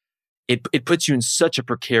elsewhere, it puts you in such a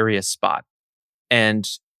precarious spot. And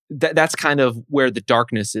that's kind of where the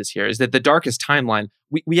darkness is here, is that the darkest timeline,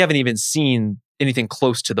 we haven't even seen anything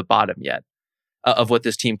close to the bottom yet of what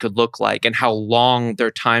this team could look like and how long their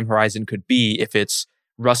time horizon could be if it's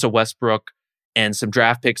Russell Westbrook and some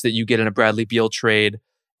draft picks that you get in a Bradley Beal trade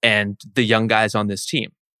and the young guys on this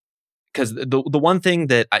team. Because the one thing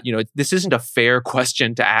that, this isn't a fair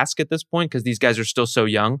question to ask at this point because these guys are still so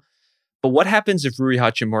young, but what happens if Rui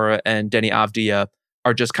Hachimura and Deni Avdija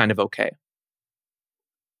are just kind of okay?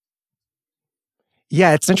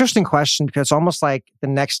 Yeah, it's an interesting question because it's almost like the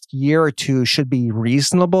next year or two should be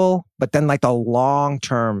reasonable, but then like the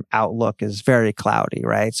long-term outlook is very cloudy,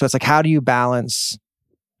 right? So it's like, how do you balance?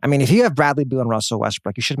 I mean, if you have Bradley Beal and Russell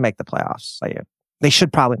Westbrook, you should make the playoffs. Like, they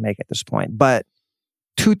should probably make it at this point. But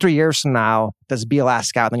 2-3 years from now, does Beal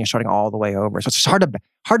ask out, and then you're starting all the way over. So it's just hard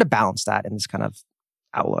to balance that in this kind of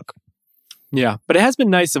outlook. Yeah, but it has been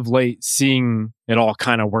nice of late seeing it all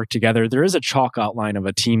kind of work together. There is a chalk outline of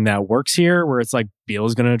a team that works here where it's like Beal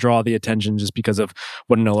is going to draw the attention just because of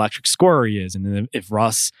what an electric scorer he is. And if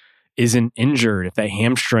Russ isn't injured, if that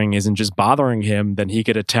hamstring isn't just bothering him, then he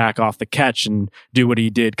could attack off the catch and do what he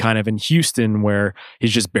did kind of in Houston, where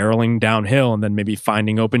he's just barreling downhill and then maybe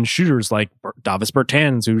finding open shooters like Davis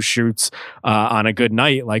Bertans, who shoots on a good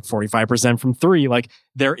night like 45% from 3. Like,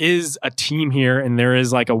 there is a team here and there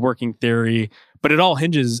is like a working theory, but it all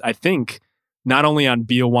hinges, I think, not only on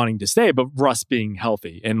Beal wanting to stay, but Russ being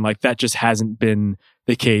healthy. And like, that just hasn't been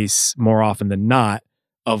the case more often than not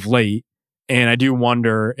of late. And I do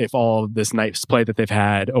wonder if all of this nice play that they've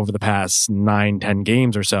had over the past 9-10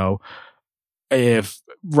 games or so, if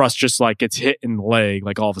Russ just like gets hit in the leg,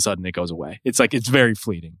 like all of a sudden it goes away. It's like, it's very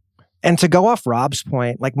fleeting. And to go off Rob's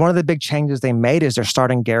point, like one of the big changes they made is they're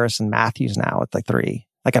starting Garrison Matthews now at like 3,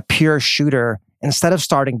 like a pure shooter, instead of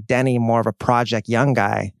starting Deni, more of a project young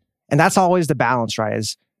guy. And that's always the balance, right?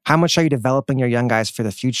 Is how much are you developing your young guys for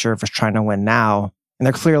the future versus trying to win now? And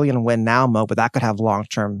they're clearly in win now mode, but that could have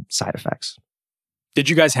long-term side effects. Did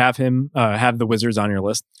you guys have the Wizards on your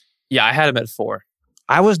list? Yeah, I had him at 4.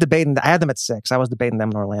 I had them at 6. I was debating them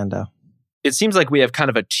in Orlando. It seems like we have kind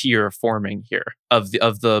of a tier forming here of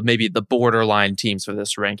the maybe the borderline teams for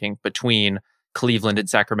this ranking between Cleveland and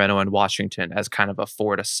Sacramento and Washington as kind of a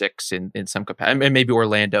 4 to 6 in some capacity, and maybe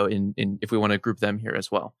Orlando in if we want to group them here as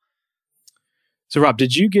well. So Rob,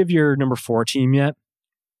 did you give your number 4 team yet?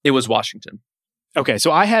 It was Washington. Okay,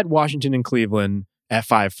 so I had Washington and Cleveland at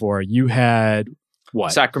 5-4. You had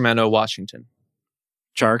what? Sacramento, Washington.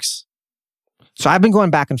 Tjarks? So I've been going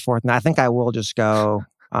back and forth, and I think I will just go...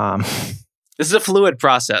 This is a fluid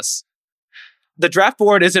process. the draft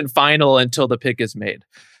board isn't final until the pick is made.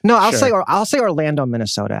 No, I'll say Orlando,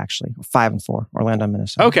 Minnesota. Actually, 5 and 4. Orlando,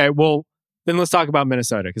 Minnesota. Okay, well then let's talk about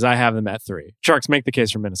Minnesota because I have them at 3. Tjarks, make the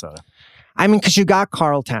case for Minnesota. I mean, because you got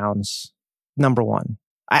Karl Towns, number one.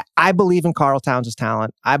 I believe in Karl Towns'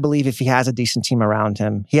 talent. I believe if he has a decent team around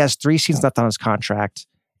him, he has 3 seasons left on his contract,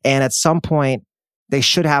 and at some point they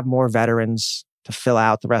should have more veterans to fill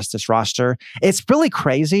out the rest of this roster. It's really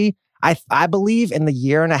crazy. I believe in the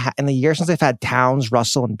year since they've had Towns,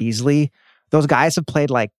 Russell, and Beasley, those guys have played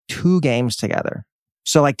like 2 games together.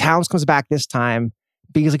 So like Towns comes back this time,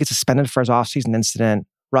 Beasley gets suspended for his offseason incident,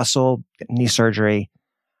 Russell knee surgery.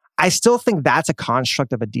 I still think that's a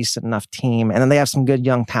construct of a decent enough team, and then they have some good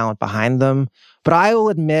young talent behind them. But I will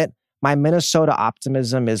admit, my Minnesota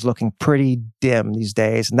optimism is looking pretty dim these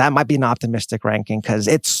days, and that might be an optimistic ranking because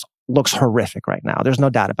it looks horrific right now. There's no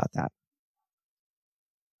doubt about that.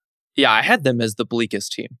 Yeah, I had them as the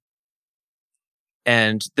bleakest team.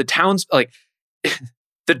 And the Towns, like,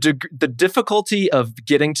 the difficulty of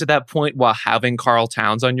getting to that point while having Karl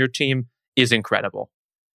Towns on your team is incredible.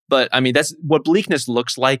 But, I mean, that's what bleakness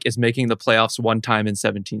looks like, is making the playoffs one time in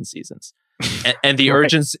 17 seasons. And the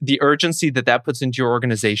urgency that puts into your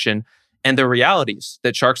organization, and the realities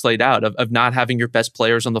that Tjarks laid out of not having your best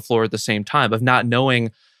players on the floor at the same time, of not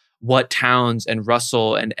knowing what Towns and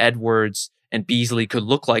Russell and Edwards and Beasley could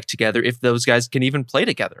look like together, if those guys can even play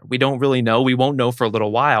together. We don't really know. We won't know for a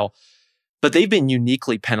little while. But they've been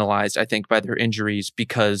uniquely penalized, I think, by their injuries,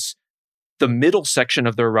 because the middle section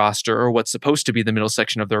of their roster, or what's supposed to be the middle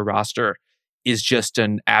section of their roster, is just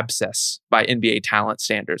an abscess by NBA talent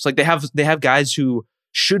standards. Like they have guys who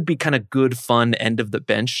should be kind of good, fun, end of the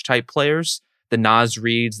bench type players. The Naz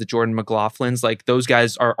Reeds, the Jordan McLaughlins, like those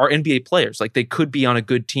guys are NBA players. Like they could be on a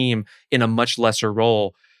good team in a much lesser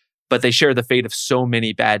role. But they share the fate of so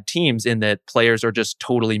many bad teams in that players are just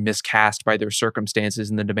totally miscast by their circumstances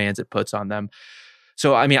and the demands it puts on them.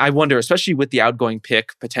 So, I mean, I wonder, especially with the outgoing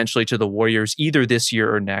pick potentially to the Warriors, either this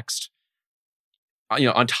year or next,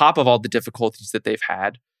 on top of all the difficulties that they've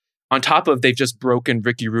had, on top of they've just broken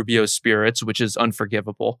Ricky Rubio's spirits, which is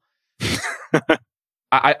unforgivable.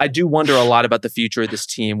 I do wonder a lot about the future of this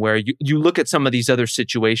team, where you look at some of these other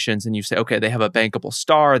situations and you say, okay, they have a bankable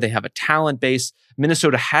star, they have a talent base.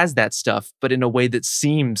 Minnesota has that stuff, but in a way that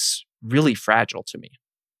seems really fragile to me.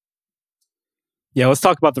 Yeah, let's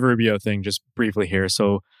talk about the Rubio thing just briefly here.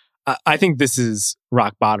 So I think this is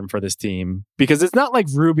rock bottom for this team, because it's not like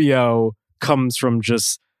Rubio comes from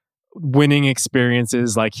just winning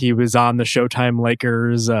experiences. Like he was on the Showtime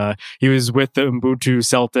Lakers, he was with the Ubuntu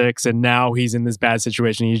Celtics, and now he's in this bad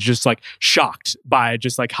situation. He's just like shocked by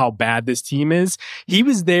just like how bad this team is. He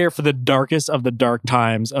was there for the darkest of the dark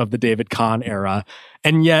times of the David Kahn era,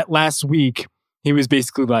 and yet last week he was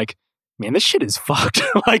basically like, man, this shit is fucked.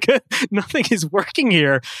 Like nothing is working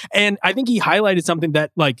here. And I think he highlighted something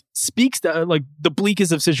that like speaks to like the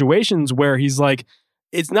bleakest of situations, where he's like,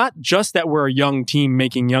 it's not just that we're a young team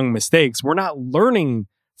making young mistakes. We're not learning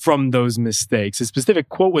from those mistakes. His specific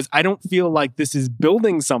quote was, I don't feel like this is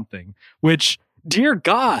building something, which, dear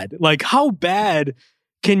God, like how bad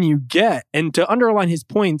can you get? And to underline his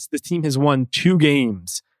points, this team has won 2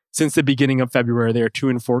 games since the beginning of February. They are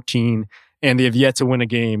 2-14, and they have yet to win a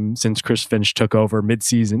game since Chris Finch took over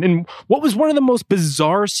midseason. And what was one of the most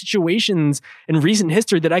bizarre situations in recent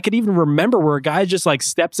history that I could even remember, where a guy just like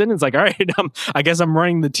steps in and is like, all right, I guess I'm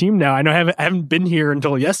running the team now. I know I haven't been here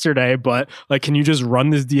until yesterday, but like, can you just run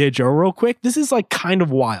this DHO real quick? This is like kind of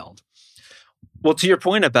wild. Well, to your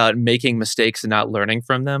point about making mistakes and not learning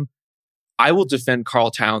from them, I will defend Karl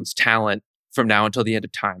Towns' talent from now until the end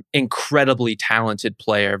of time. Incredibly talented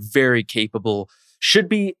player, very capable, should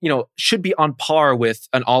be on par with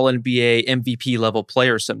an all-NBA MVP level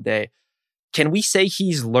player someday. Can we say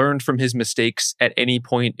he's learned from his mistakes at any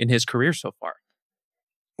point in his career so far?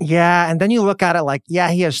 Yeah, and then you look at it like,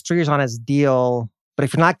 yeah, he has 3 years on his deal, but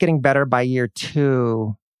if you're not getting better by year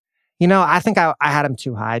 2, I think I had him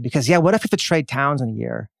too high, because what if you have to trade Towns in a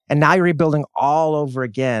year and now you're rebuilding all over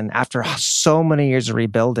again after so many years of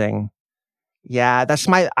rebuilding? Yeah,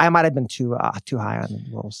 I might have been too high on the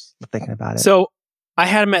Wolves thinking about it. So I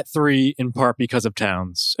had him at 3 in part because of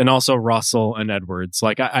Towns and also Russell and Edwards.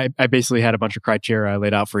 Like I basically had a bunch of criteria I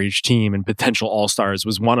laid out for each team, and potential all-stars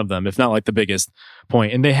was one of them, if not like the biggest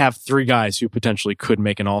point. And they have 3 guys who potentially could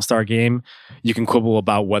make an all-star game. You can quibble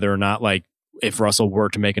about whether or not, like, if Russell were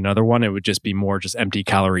to make another one, it would just be more just empty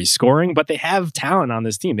calorie scoring. But they have talent on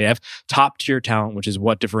this team. They have top-tier talent, which is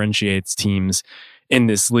what differentiates teams in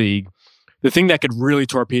this league. The thing that could really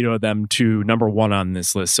torpedo them to number 1 on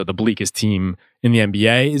this list, so the bleakest team in the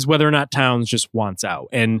NBA, is whether or not Towns just wants out.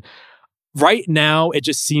 And right now, it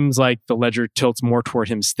just seems like the ledger tilts more toward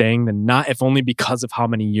him staying than not, if only because of how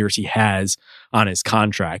many years he has on his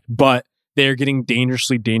contract. But they're getting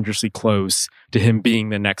dangerously, dangerously close to him being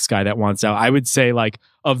the next guy that wants out. I would say, like,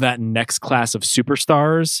 of that next class of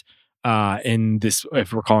superstars in this,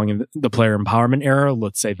 if we're calling it the player empowerment era,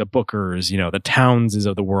 let's say the Bookers, the Townses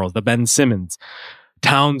of the world, the Ben Simmons.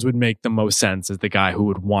 Towns would make the most sense as the guy who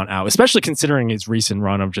would want out, especially considering his recent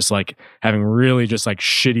run of just like having really just like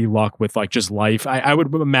shitty luck with like just life. I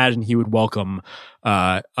would imagine he would welcome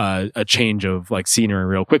a change of like scenery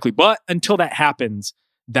real quickly. But until that happens,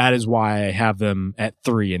 that is why I have them at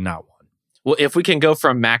 3 and not 1. Well, if we can go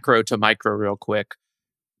from macro to micro real quick,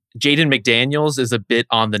 Jaden McDaniels is a bit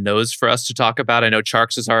on the nose for us to talk about. I know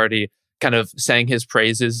Tjarks has already kind of sang his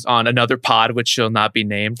praises on another pod, which shall not be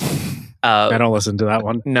named. I don't listen to that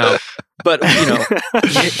one. No, but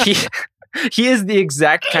he is the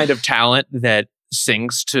exact kind of talent that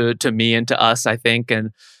sings to me and to us, I think,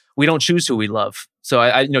 and we don't choose who we love. So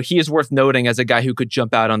I he is worth noting as a guy who could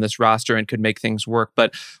jump out on this roster and could make things work.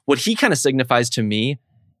 But what he kind of signifies to me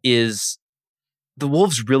is the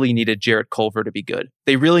Wolves really needed Jarrett Culver to be good.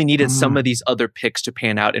 They really needed some of these other picks to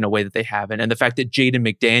pan out in a way that they haven't. And the fact that Jaden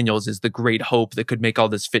McDaniels is the great hope that could make all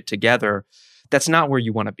this fit together, that's not where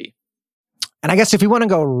you want to be. And I guess if you want to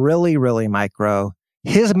go really, really micro,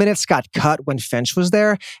 his minutes got cut when Finch was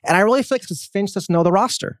there. And I really feel like because Finch doesn't know the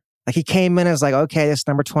roster. Like he came in as like, okay, this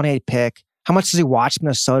number 28 pick. How much does he watch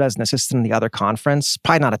Minnesota as an assistant in the other conference?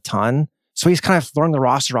 Probably not a ton. So he's kind of throwing the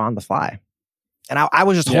roster on the fly. And I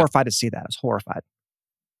was just horrified to see that. I was horrified.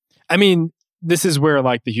 I mean, this is where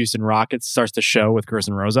like the Houston Rockets starts to show with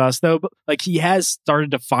Gerson Rosas, though. But like he has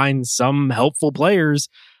started to find some helpful players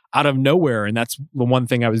out of nowhere. And that's the one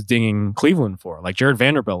thing I was dinging Cleveland for. Like Jared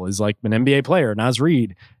Vanderbilt is like an NBA player. Naz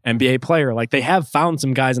Reid, NBA player. Like they have found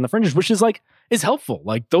some guys in the fringes, which is helpful.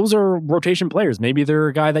 Like those are rotation players. Maybe they're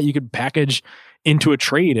a guy that you could package into a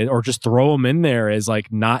trade or just throw them in there as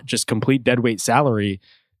like not just complete deadweight salary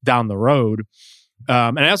down the road.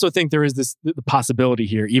 And I also think there is the possibility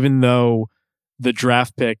here, even though the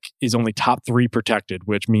draft pick is only top 3 protected,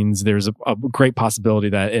 which means there's a great possibility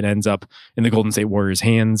that it ends up in the Golden State Warriors'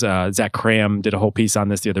 hands. Zach Cram did a whole piece on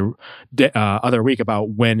this the other week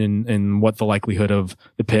about when and what the likelihood of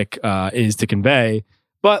the pick is to convey.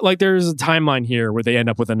 But like there's a timeline here where they end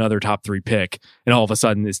up with another top 3 pick, and all of a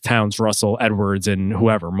sudden it's Towns, Russell, Edwards, and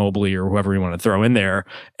whoever, Mobley or whoever you want to throw in there.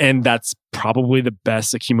 And that's probably the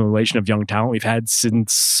best accumulation of young talent we've had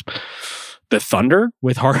since the Thunder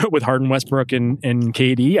with Harden, Westbrook, and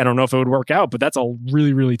KD. I don't know if it would work out, but that's a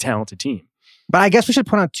really, really talented team. But I guess we should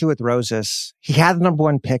point out too with Rosas, he had the number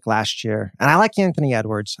 1 pick last year. And I like Anthony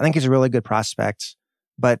Edwards. I think he's a really good prospect.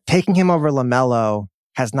 But taking him over LaMelo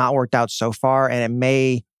has not worked out so far, and it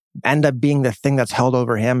may end up being the thing that's held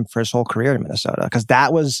over him for his whole career in Minnesota. Because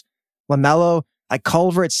that was LaMelo, like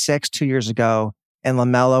Culver at 6 2 years ago, and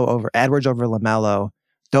LaMelo over Edwards over LaMelo.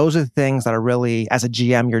 Those are the things that are really, as a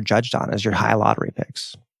GM, you're judged on as your high lottery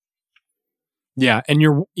picks. Yeah, and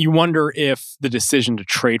you wonder if the decision to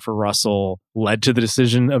trade for Russell led to the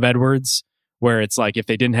decision of Edwards, where it's like if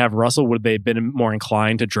they didn't have Russell, would they have been more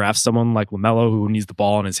inclined to draft someone like LaMelo who needs the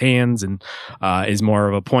ball in his hands and is more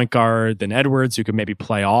of a point guard than Edwards who could maybe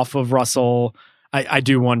play off of Russell? I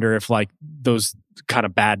do wonder if like those kind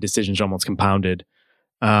of bad decisions almost compounded.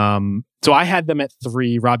 So I had them at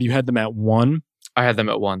 3. Rob, you had them at 1. I had them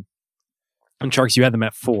at 1. And Tjarks, you had them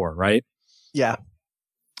at 4, right? Yeah.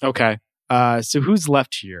 Okay. So who's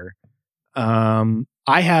left here?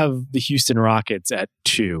 I have the Houston Rockets at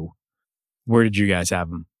 2. Where did you guys have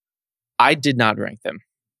them? I did not rank them.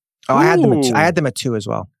 Oh, I had them at 2 as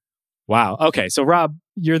well. Wow. Okay. So Rob,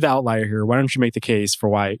 you're the outlier here. Why don't you make the case for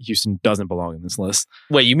why Houston doesn't belong in this list?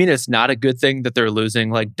 Wait, you mean it's not a good thing that they're losing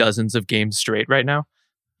like dozens of games straight right now?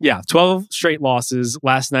 Yeah, 12 straight losses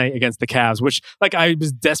last night against the Cavs, which like I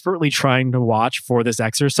was desperately trying to watch for this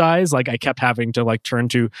exercise. Like I kept having to like turn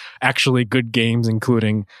to actually good games,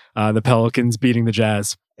 including the Pelicans beating the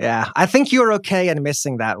Jazz. Yeah, I think you were okay in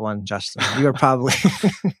missing that one, Justin. You were probably...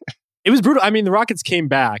 It was brutal. I mean, the Rockets came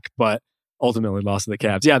back, but ultimately lost to the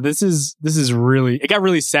Cavs. Yeah, this is really, it got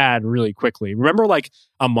really sad really quickly. Remember like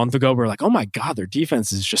a month ago, we were like, oh my God, their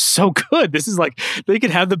defense is just so good. This is like, they could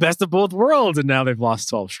have the best of both worlds. And now they've lost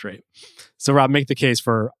 12 straight. So Rob, make the case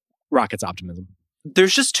for Rockets optimism.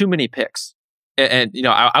 There's just too many picks. And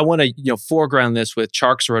I want to, foreground this with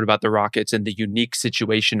Tjarks wrote about the Rockets and the unique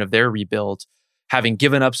situation of their rebuild, having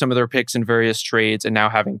given up some of their picks in various trades and now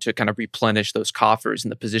having to kind of replenish those coffers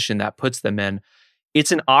and the position that puts them in.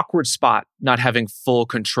 It's an awkward spot not having full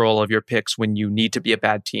control of your picks when you need to be a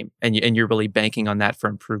bad team and you're really banking on that for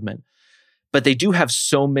improvement. but they do have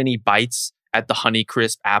so many bites at the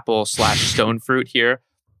Honeycrisp apple / stone fruit here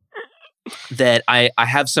that I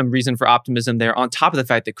have some reason for optimism there, on top of the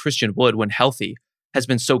fact that Christian Wood, when healthy, has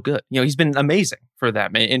been so good. He's been amazing for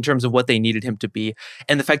them in terms of what they needed him to be.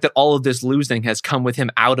 And the fact that all of this losing has come with him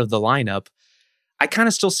out of the lineup, I kind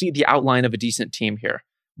of still see the outline of a decent team here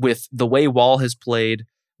with the way Wall has played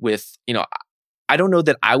with, I don't know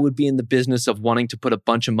that I would be in the business of wanting to put a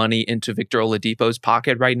bunch of money into Victor Oladipo's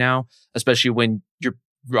pocket right now, especially when your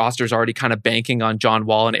roster's already kind of banking on John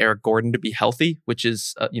Wall and Eric Gordon to be healthy, which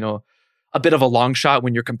is, a bit of a long shot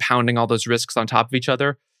when you're compounding all those risks on top of each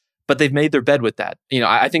other. But they've made their bed with that.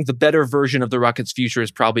 I think the better version of the Rockets' future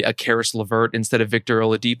is probably a Karis LeVert instead of Victor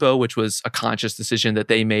Oladipo, which was a conscious decision that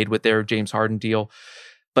they made with their James Harden deal.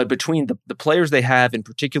 But between the players they have, in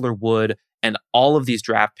particular Wood, and all of these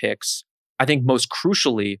draft picks, I think most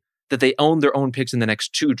crucially that they own their own picks in the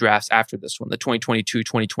next 2 drafts after this one, the 2022,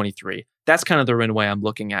 2023. That's kind of the runway I'm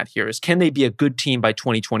looking at here, is can they be a good team by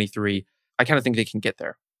 2023? I kind of think they can get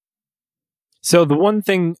there. So the one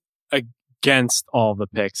thing against all the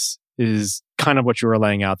picks is kind of what you were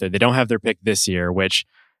laying out there. They don't have their pick this year, which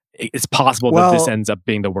it's possible that this ends up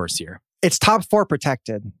being the worst year. It's top 4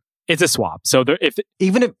 protected. It's a swap. So if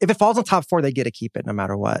it falls in top 4, they get to keep it no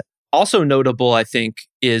matter what. Also notable, I think,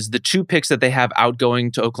 is the 2 picks that they have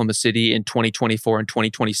outgoing to Oklahoma City in 2024 and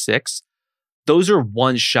 2026. Those are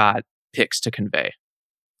one-shot picks to convey.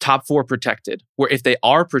 Top 4 protected, where if they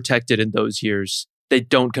are protected in those years, they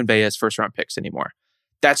don't convey as first-round picks anymore.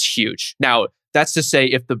 That's huge. Now, that's to say,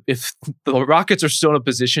 if the Rockets are still in a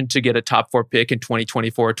position to get a top 4 pick in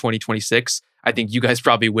 2024 or 2026, I think you guys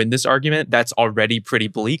probably win this argument. That's already pretty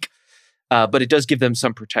bleak. But it does give them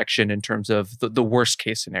some protection in terms of the worst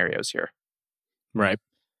case scenarios here. Right.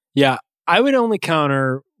 Yeah. I would only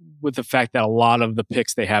counter with the fact that a lot of the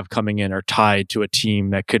picks they have coming in are tied to a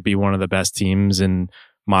team that could be one of the best teams in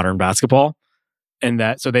modern basketball. And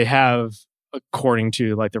that, so they have, according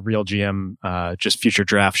to like the Real GM, just future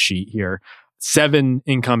draft sheet here, 7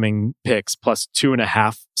 incoming picks plus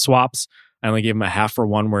 2.5 swaps. I only gave them a half for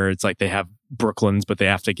one where it's like they have Brooklyn's, but they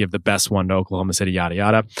have to give the best one to Oklahoma City, yada,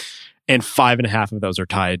 yada. And 5.5 of those are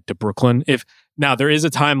tied to Brooklyn. Now there is a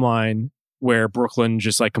timeline where Brooklyn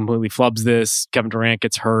just like completely flubs this. Kevin Durant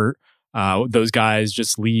gets hurt. Those guys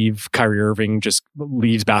just leave. Kyrie Irving just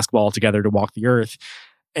leaves basketball altogether to walk the earth.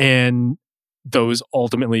 And those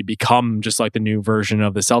ultimately become just like the new version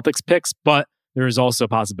of the Celtics picks. But there is also a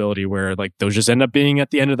possibility where like those just end up being at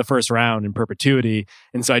the end of the first round in perpetuity.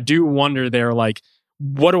 And so I do wonder there, like,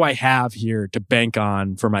 what do I have here to bank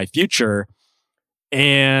on for my future?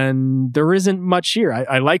 And there isn't much here.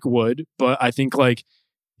 I like Wood, but I think like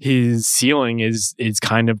his ceiling is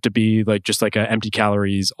kind of to be like just like an empty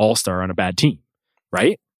calories all-star on a bad team,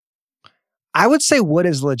 right? I would say Wood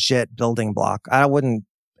is legit building block. I wouldn't,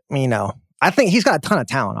 I think he's got a ton of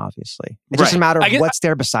talent, obviously. It's just a matter of what's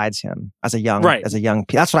there besides him as a young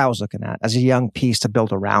piece. That's what I was looking at. As a young piece to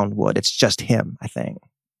build around Wood. It's just him, I think.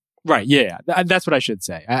 Right, yeah. That's what I should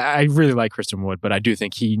say. I really like Christian Wood, but I do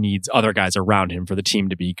think he needs other guys around him for the team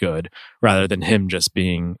to be good, rather than him just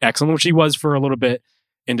being excellent, which he was for a little bit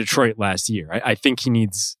in Detroit last year. I think he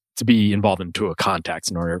needs to be involved in 2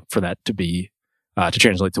 contacts in order for that to be to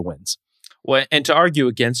translate to wins. Well, and to argue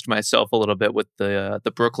against myself a little bit with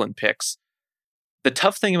the Brooklyn picks, the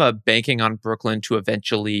tough thing about banking on Brooklyn to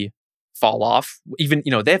eventually fall off, even,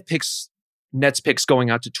 they have Nets picks going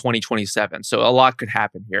out to 2027. So a lot could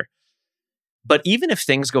happen here. But even if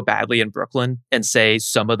things go badly in Brooklyn and say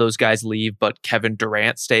some of those guys leave, but Kevin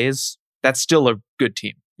Durant stays, that's still a good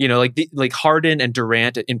team. Like Harden and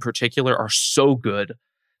Durant in particular are so good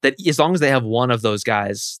that as long as they have one of those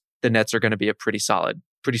guys, the Nets are going to be a pretty solid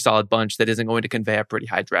bunch that isn't going to convey a pretty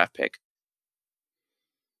high draft pick.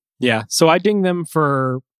 Yeah. So I ding them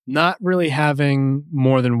for not really having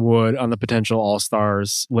more than Wood on the potential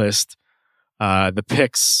all-stars list. The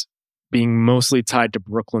picks being mostly tied to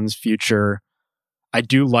Brooklyn's future. I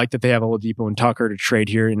do like that they have Oladipo and Tucker to trade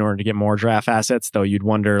here in order to get more draft assets, though you'd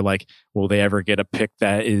wonder, like, will they ever get a pick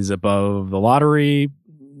that is above the lottery?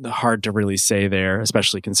 Hard to really say there,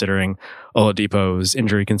 especially considering Oladipo's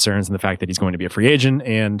injury concerns and the fact that he's going to be a free agent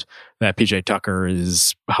and that PJ Tucker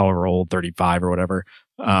is however old, 35 or whatever,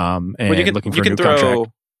 and looking for a new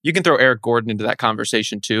contract. You can throw Eric Gordon into that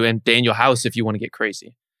conversation too, and Daniel House if you want to get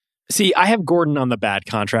crazy. See, I have Gordon on the bad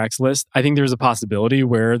contracts list. I think there's a possibility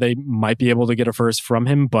where they might be able to get a first from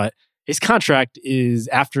him, but his contract is,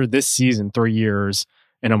 after this season, 3 years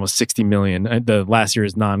and almost $60 million. The last year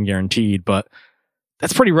is non-guaranteed, but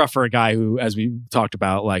that's pretty rough for a guy who, as we talked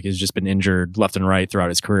about, like has just been injured left and right throughout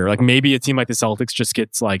his career. Like maybe a team like the Celtics just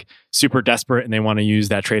gets like super desperate and they want to use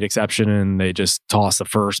that trade exception and they just toss the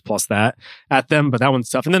first plus that at them. But that one's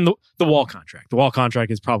tough. And then the Wall contract. The Wall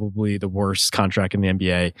contract is probably the worst contract in the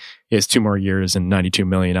NBA. He has 2 more years and $92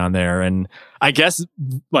 million on there. And I guess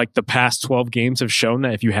like the past 12 games have shown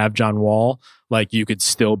that if you have John Wall, like you could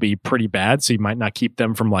still be pretty bad. So you might not keep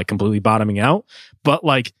them from like completely bottoming out. But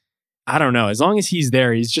like, I don't know. As long as he's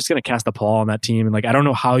there, he's just going to cast a pall on that team. And like, I don't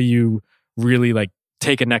know how you really like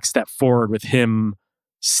take a next step forward with him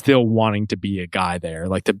still wanting to be a guy there,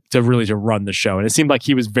 like to really run the show. And it seemed like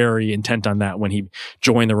he was very intent on that when he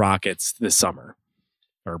joined the Rockets this summer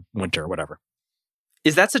or winter or whatever.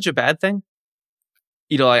 Is that such a bad thing?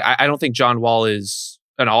 You know, I don't think John Wall is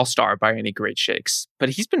an all-star by any great shakes, but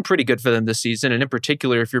he's been pretty good for them this season. And in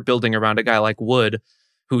particular, if you're building around a guy like Wood,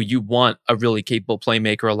 who you want a really capable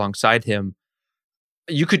playmaker alongside him,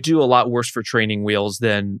 you could do a lot worse for training wheels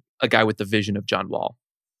than a guy with the vision of John Wall.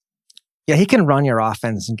 Yeah, he can run your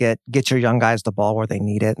offense and get your young guys the ball where they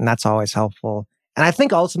need it, and that's always helpful. And I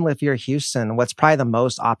think ultimately, if you're Houston, what's probably the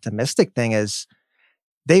most optimistic thing is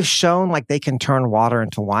they've shown like they can turn water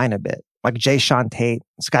into wine a bit. Like Jayshawn Tate,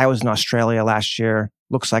 this guy was in Australia last year,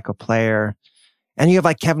 looks like a player. And you have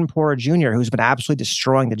like Kevin Porter Jr., who's been absolutely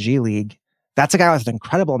destroying the G League. That's a guy with an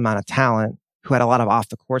incredible amount of talent who had a lot of off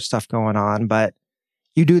the court stuff going on. But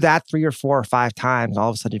you do that 3 or 4 or 5 times, all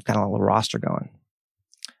of a sudden you've got a little roster going.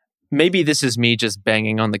 Maybe this is me just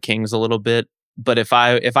banging on the Kings a little bit, but if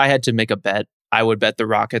I had to make a bet, I would bet the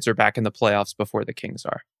Rockets are back in the playoffs before the Kings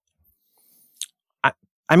are.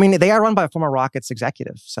 I mean, they are run by a former Rockets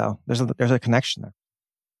executive, so there's a connection there.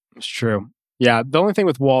 It's true. Yeah, the only thing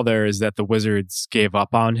with Wall there is that the Wizards gave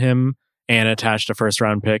up on him and attached a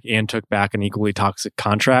first-round pick and took back an equally toxic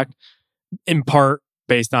contract, in part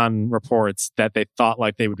based on reports that they thought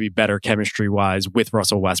like they would be better chemistry-wise with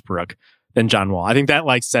Russell Westbrook than John Wall. I think that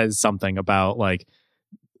like says something about like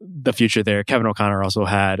the future there. Kevin O'Connor also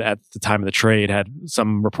had, at the time of the trade, had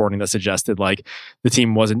some reporting that suggested like the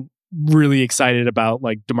team wasn't really excited about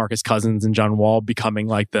like DeMarcus Cousins and John Wall becoming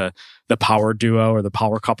like the power duo or the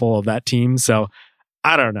power couple of that team. So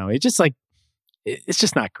I don't know. It's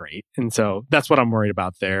just not great. And so that's what I'm worried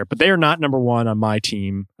about there. But they are not number one on my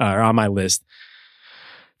team or on my list.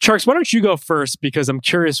 Tjarks, why don't you go first? Because I'm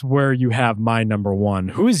curious where you have my number one.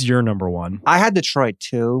 Who is your number one? I had Detroit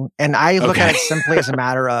too. And I look at it simply as a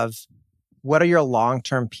matter of what are your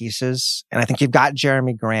long-term pieces? And I think you've got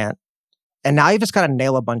Jeremy Grant. And now you've just got to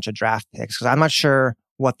nail a bunch of draft picks because I'm not sure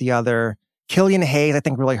what the other... Killian Hayes, I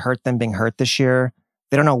think, really hurt them being hurt this year.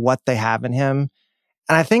 They don't know what they have in him.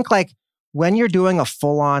 And I think like when you're doing a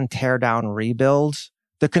full-on tear-down rebuild,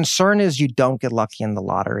 the concern is you don't get lucky in the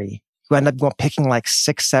lottery. You end up picking like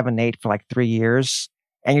 6, 7, 8 for like 3 years,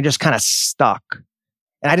 and you're just kind of stuck.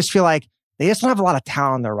 And I just feel like they just don't have a lot of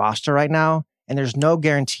talent on their roster right now, and there's no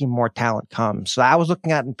guarantee more talent comes. So I was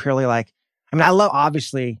looking at it purely like, I mean, I love,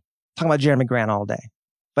 obviously, talking about Jeremy Grant all day,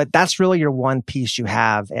 but that's really your one piece you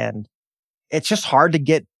have, and it's just hard to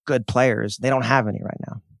get good players. They don't have any right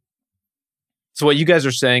now. So what you guys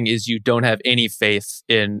are saying is you don't have any faith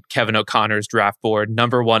in Kevin O'Connor's draft board,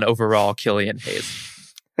 number 1 overall, Killian Hayes.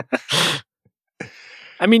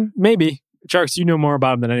 I mean, maybe. Tjarks, you know more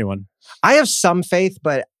about him than anyone. I have some faith,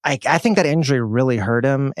 but I think that injury really hurt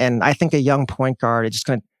him. And I think a young point guard,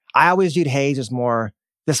 I always viewed Hayes as more,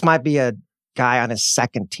 this might be a guy on his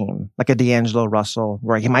second team, like a D'Angelo Russell,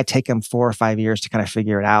 where he might take him 4 or 5 years to kind of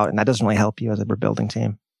figure it out. And that doesn't really help you as a rebuilding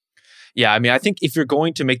team. Yeah, I mean, I think if you're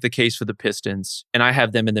going to make the case for the Pistons, and I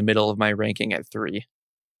have them in the middle of my ranking at 3,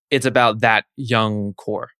 it's about that young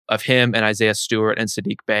core of him and Isaiah Stewart and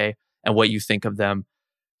Sadiq Bey and what you think of them.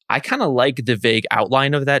 I kind of like the vague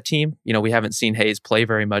outline of that team. You know, we haven't seen Hayes play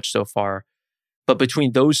very much so far. But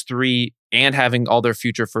between those 3 and having all their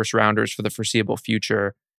future first rounders for the foreseeable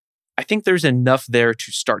future, I think there's enough there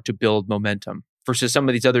to start to build momentum versus some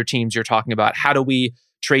of these other teams you're talking about. How do we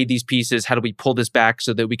trade these pieces? How do we pull this back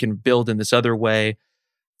so that we can build in this other way?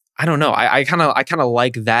 I don't know. I kind of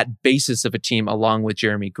like that basis of a team along with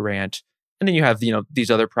Jeremy Grant. And then you have, you know, these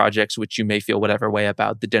other projects which you may feel whatever way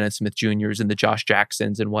about, the Dennis Smith Jr.'s and the Josh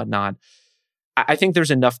Jacksons and whatnot. I think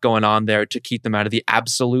there's enough going on there to keep them out of the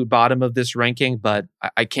absolute bottom of this ranking, but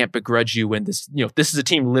I can't begrudge you when this is a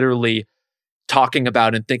team literally talking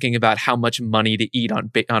about and thinking about how much money to eat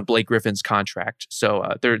on Blake Griffin's contract.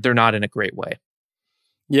 So they're not in a great way.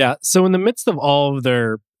 Yeah. So in the midst of all of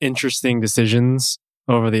their interesting decisions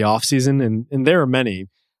over the offseason, and there are many,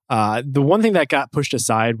 the one thing that got pushed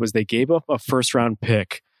aside was they gave up a first-round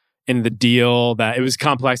pick in the deal that it was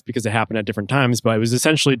complex because it happened at different times, but it was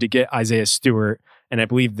essentially to get Isaiah Stewart and I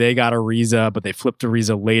believe they got Ariza, but they flipped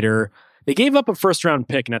Ariza later. They gave up a first-round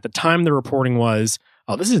pick, and at the time the reporting was,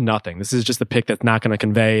 oh, this is nothing. This is just a pick that's not going to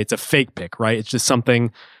convey. It's a fake pick, right? It's just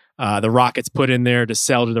something the Rockets put in there to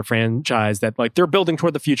sell to their franchise that like they're building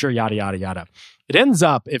toward the future, yada, yada, yada. It ends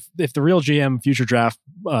up, if the real GM future draft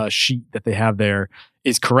sheet that they have there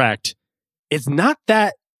is correct, it's not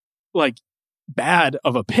that like bad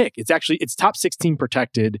of a pick. It's top 16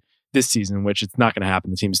 protected this season, which it's not going to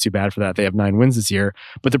happen. The team's too bad for that. They have 9 wins this year.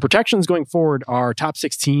 But the protections going forward are top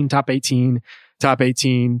 16, top 18, top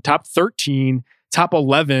 18, top 13, top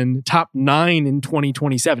 11, top 9 in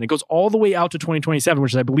 2027. It goes all the way out to 2027,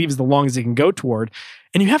 which I believe is the longest it can go toward.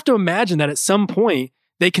 And you have to imagine that at some point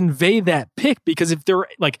they convey that pick, because if they're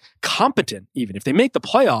like competent, even if they make the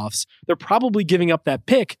playoffs, they're probably giving up that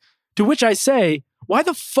pick. To which I say, why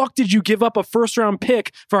the fuck did you give up a first round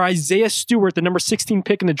pick for Isaiah Stewart, the number 16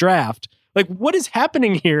 pick in the draft? Like, what is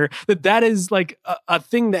happening here that is like a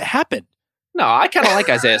thing that happened? No, I kind of like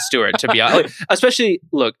Isaiah Stewart, to be honest. Like, especially,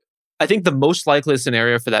 look, I think the most likely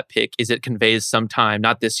scenario for that pick is it conveys sometime,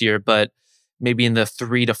 not this year, but maybe in the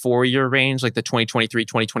 3 to 4 year range, like the 2023,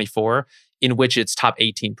 2024, in which it's top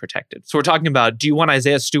 18 protected. So we're talking about, do you want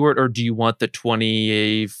Isaiah Stewart or do you want the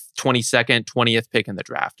 22nd, 20th pick in the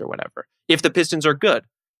draft or whatever? If the Pistons are good.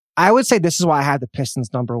 I would say this is why I have the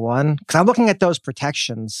Pistons number 1, because I'm looking at those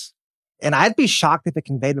protections and I'd be shocked if it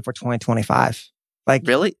conveyed before 2025. Like,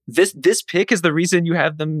 really? This pick is the reason you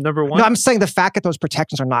have them number 1? No, I'm saying the fact that those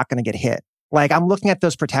protections are not going to get hit. Like, I'm looking at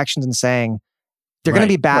those protections and saying they're going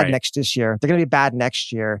to be bad this year. They're going to be bad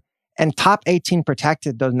next year. And top 18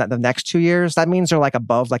 protected the next 2 years, that means they're like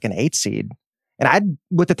above like an 8 seed. And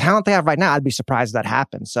with the talent they have right now, I'd be surprised if that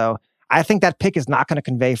happens. So I think that pick is not going to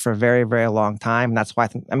convey for a very, very long time. And that's why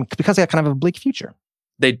because they have kind of a bleak future.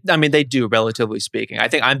 They do, relatively speaking. I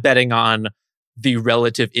think I'm betting on the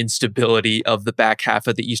relative instability of the back half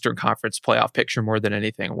of the Eastern Conference playoff picture more than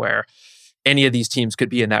anything, where any of these teams could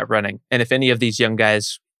be in that running. And if any of these young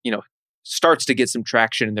guys, starts to get some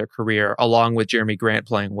traction in their career, along with Jeremy Grant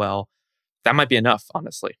playing well, that might be enough,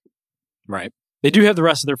 honestly. Right. They do have the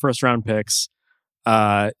rest of their first round picks.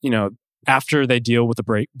 After they deal with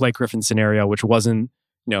the Blake Griffin scenario, which wasn't,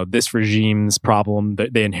 this regime's problem,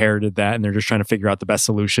 they inherited that and they're just trying to figure out the best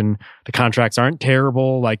solution. The contracts aren't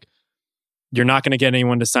terrible. Like, you're not going to get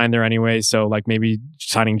anyone to sign there anyway. So like maybe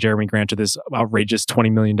signing Jeremy Grant to this outrageous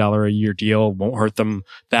 $20 million a year deal won't hurt them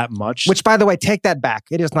that much. Which, by the way, take that back.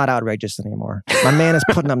 It is not outrageous anymore. My man is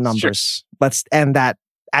putting up numbers. Sure. Let's end that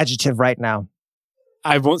adjective right now.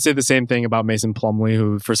 I won't say the same thing about Mason Plumlee,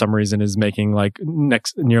 who for some reason is making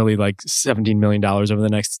nearly $17 million over the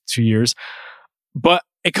next 2 years. But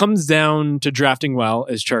it comes down to drafting well,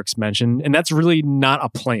 as Tjarks mentioned, and that's really not a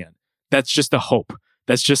plan. That's just a hope.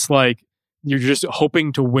 That's just like, you're just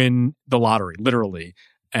hoping to win the lottery, literally.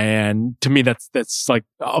 And to me, that's like,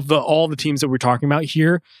 of all the teams that we're talking about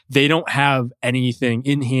here, they don't have anything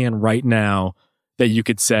in hand right now that you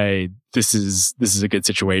could say, this is a good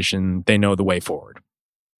situation. They know the way forward.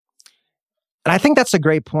 And I think that's a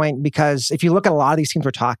great point, because if you look at a lot of these teams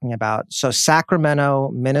we're talking about, so Sacramento,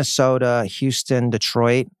 Minnesota, Houston,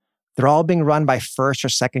 Detroit, they're all being run by first or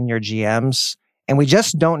second year GMs. And we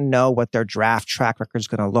just don't know what their draft track record is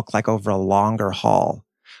going to look like over a longer haul.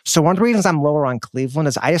 So one of the reasons I'm lower on Cleveland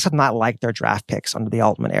is I just have not liked their draft picks under the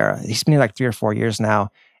Altman era. He's been here like 3 or 4 years now.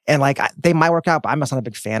 And like, they might work out, but I'm just not a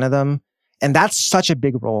big fan of them. And that's such a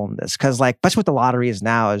big role in this. Because like, especially what the lottery is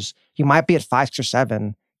now, is you might be at 5, 6, or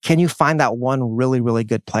 7. Can you find that one really, really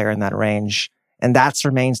good player in that range? And that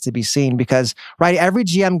remains to be seen, because every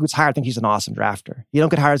GM who's hired thinks he's an awesome drafter. You don't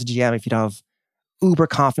get hired as a GM if you don't have uber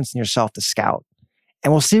confidence in yourself to scout.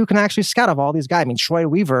 And we'll see who can actually scout of all these guys. I mean, Troy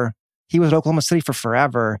Weaver, he was at Oklahoma City for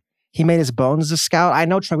forever. He made his bones as a scout. I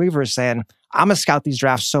know Troy Weaver is saying, I'm going to scout these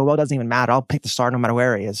drafts so well, it doesn't even matter. I'll pick the star no matter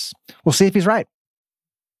where he is. We'll see if he's right.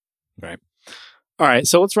 Right. All right.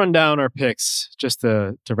 So let's run down our picks just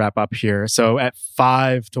to wrap up here. So at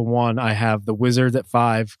 5-1, I have the Wizards at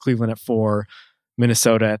 5, Cleveland at 4,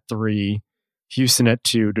 Minnesota at 3, Houston at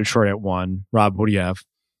 2, Detroit at 1. Rob, what do you have?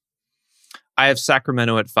 I have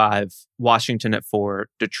Sacramento at 5, Washington at 4,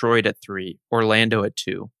 Detroit at 3, Orlando at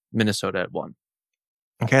 2, Minnesota at 1.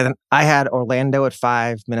 Okay, then I had Orlando at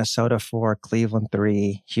 5, Minnesota 4, Cleveland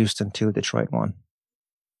 3, Houston 2, Detroit 1.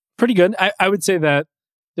 Pretty good. I would say that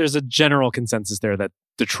there's a general consensus there that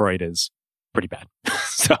Detroit is pretty bad.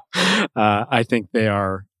 So I think they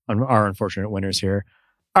are our unfortunate winners here.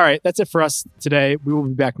 All right, that's it for us today. We will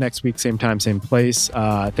be back next week, same time, same place.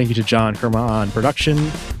 Thank you to John Kerma on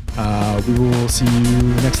production. We will see you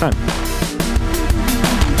next time.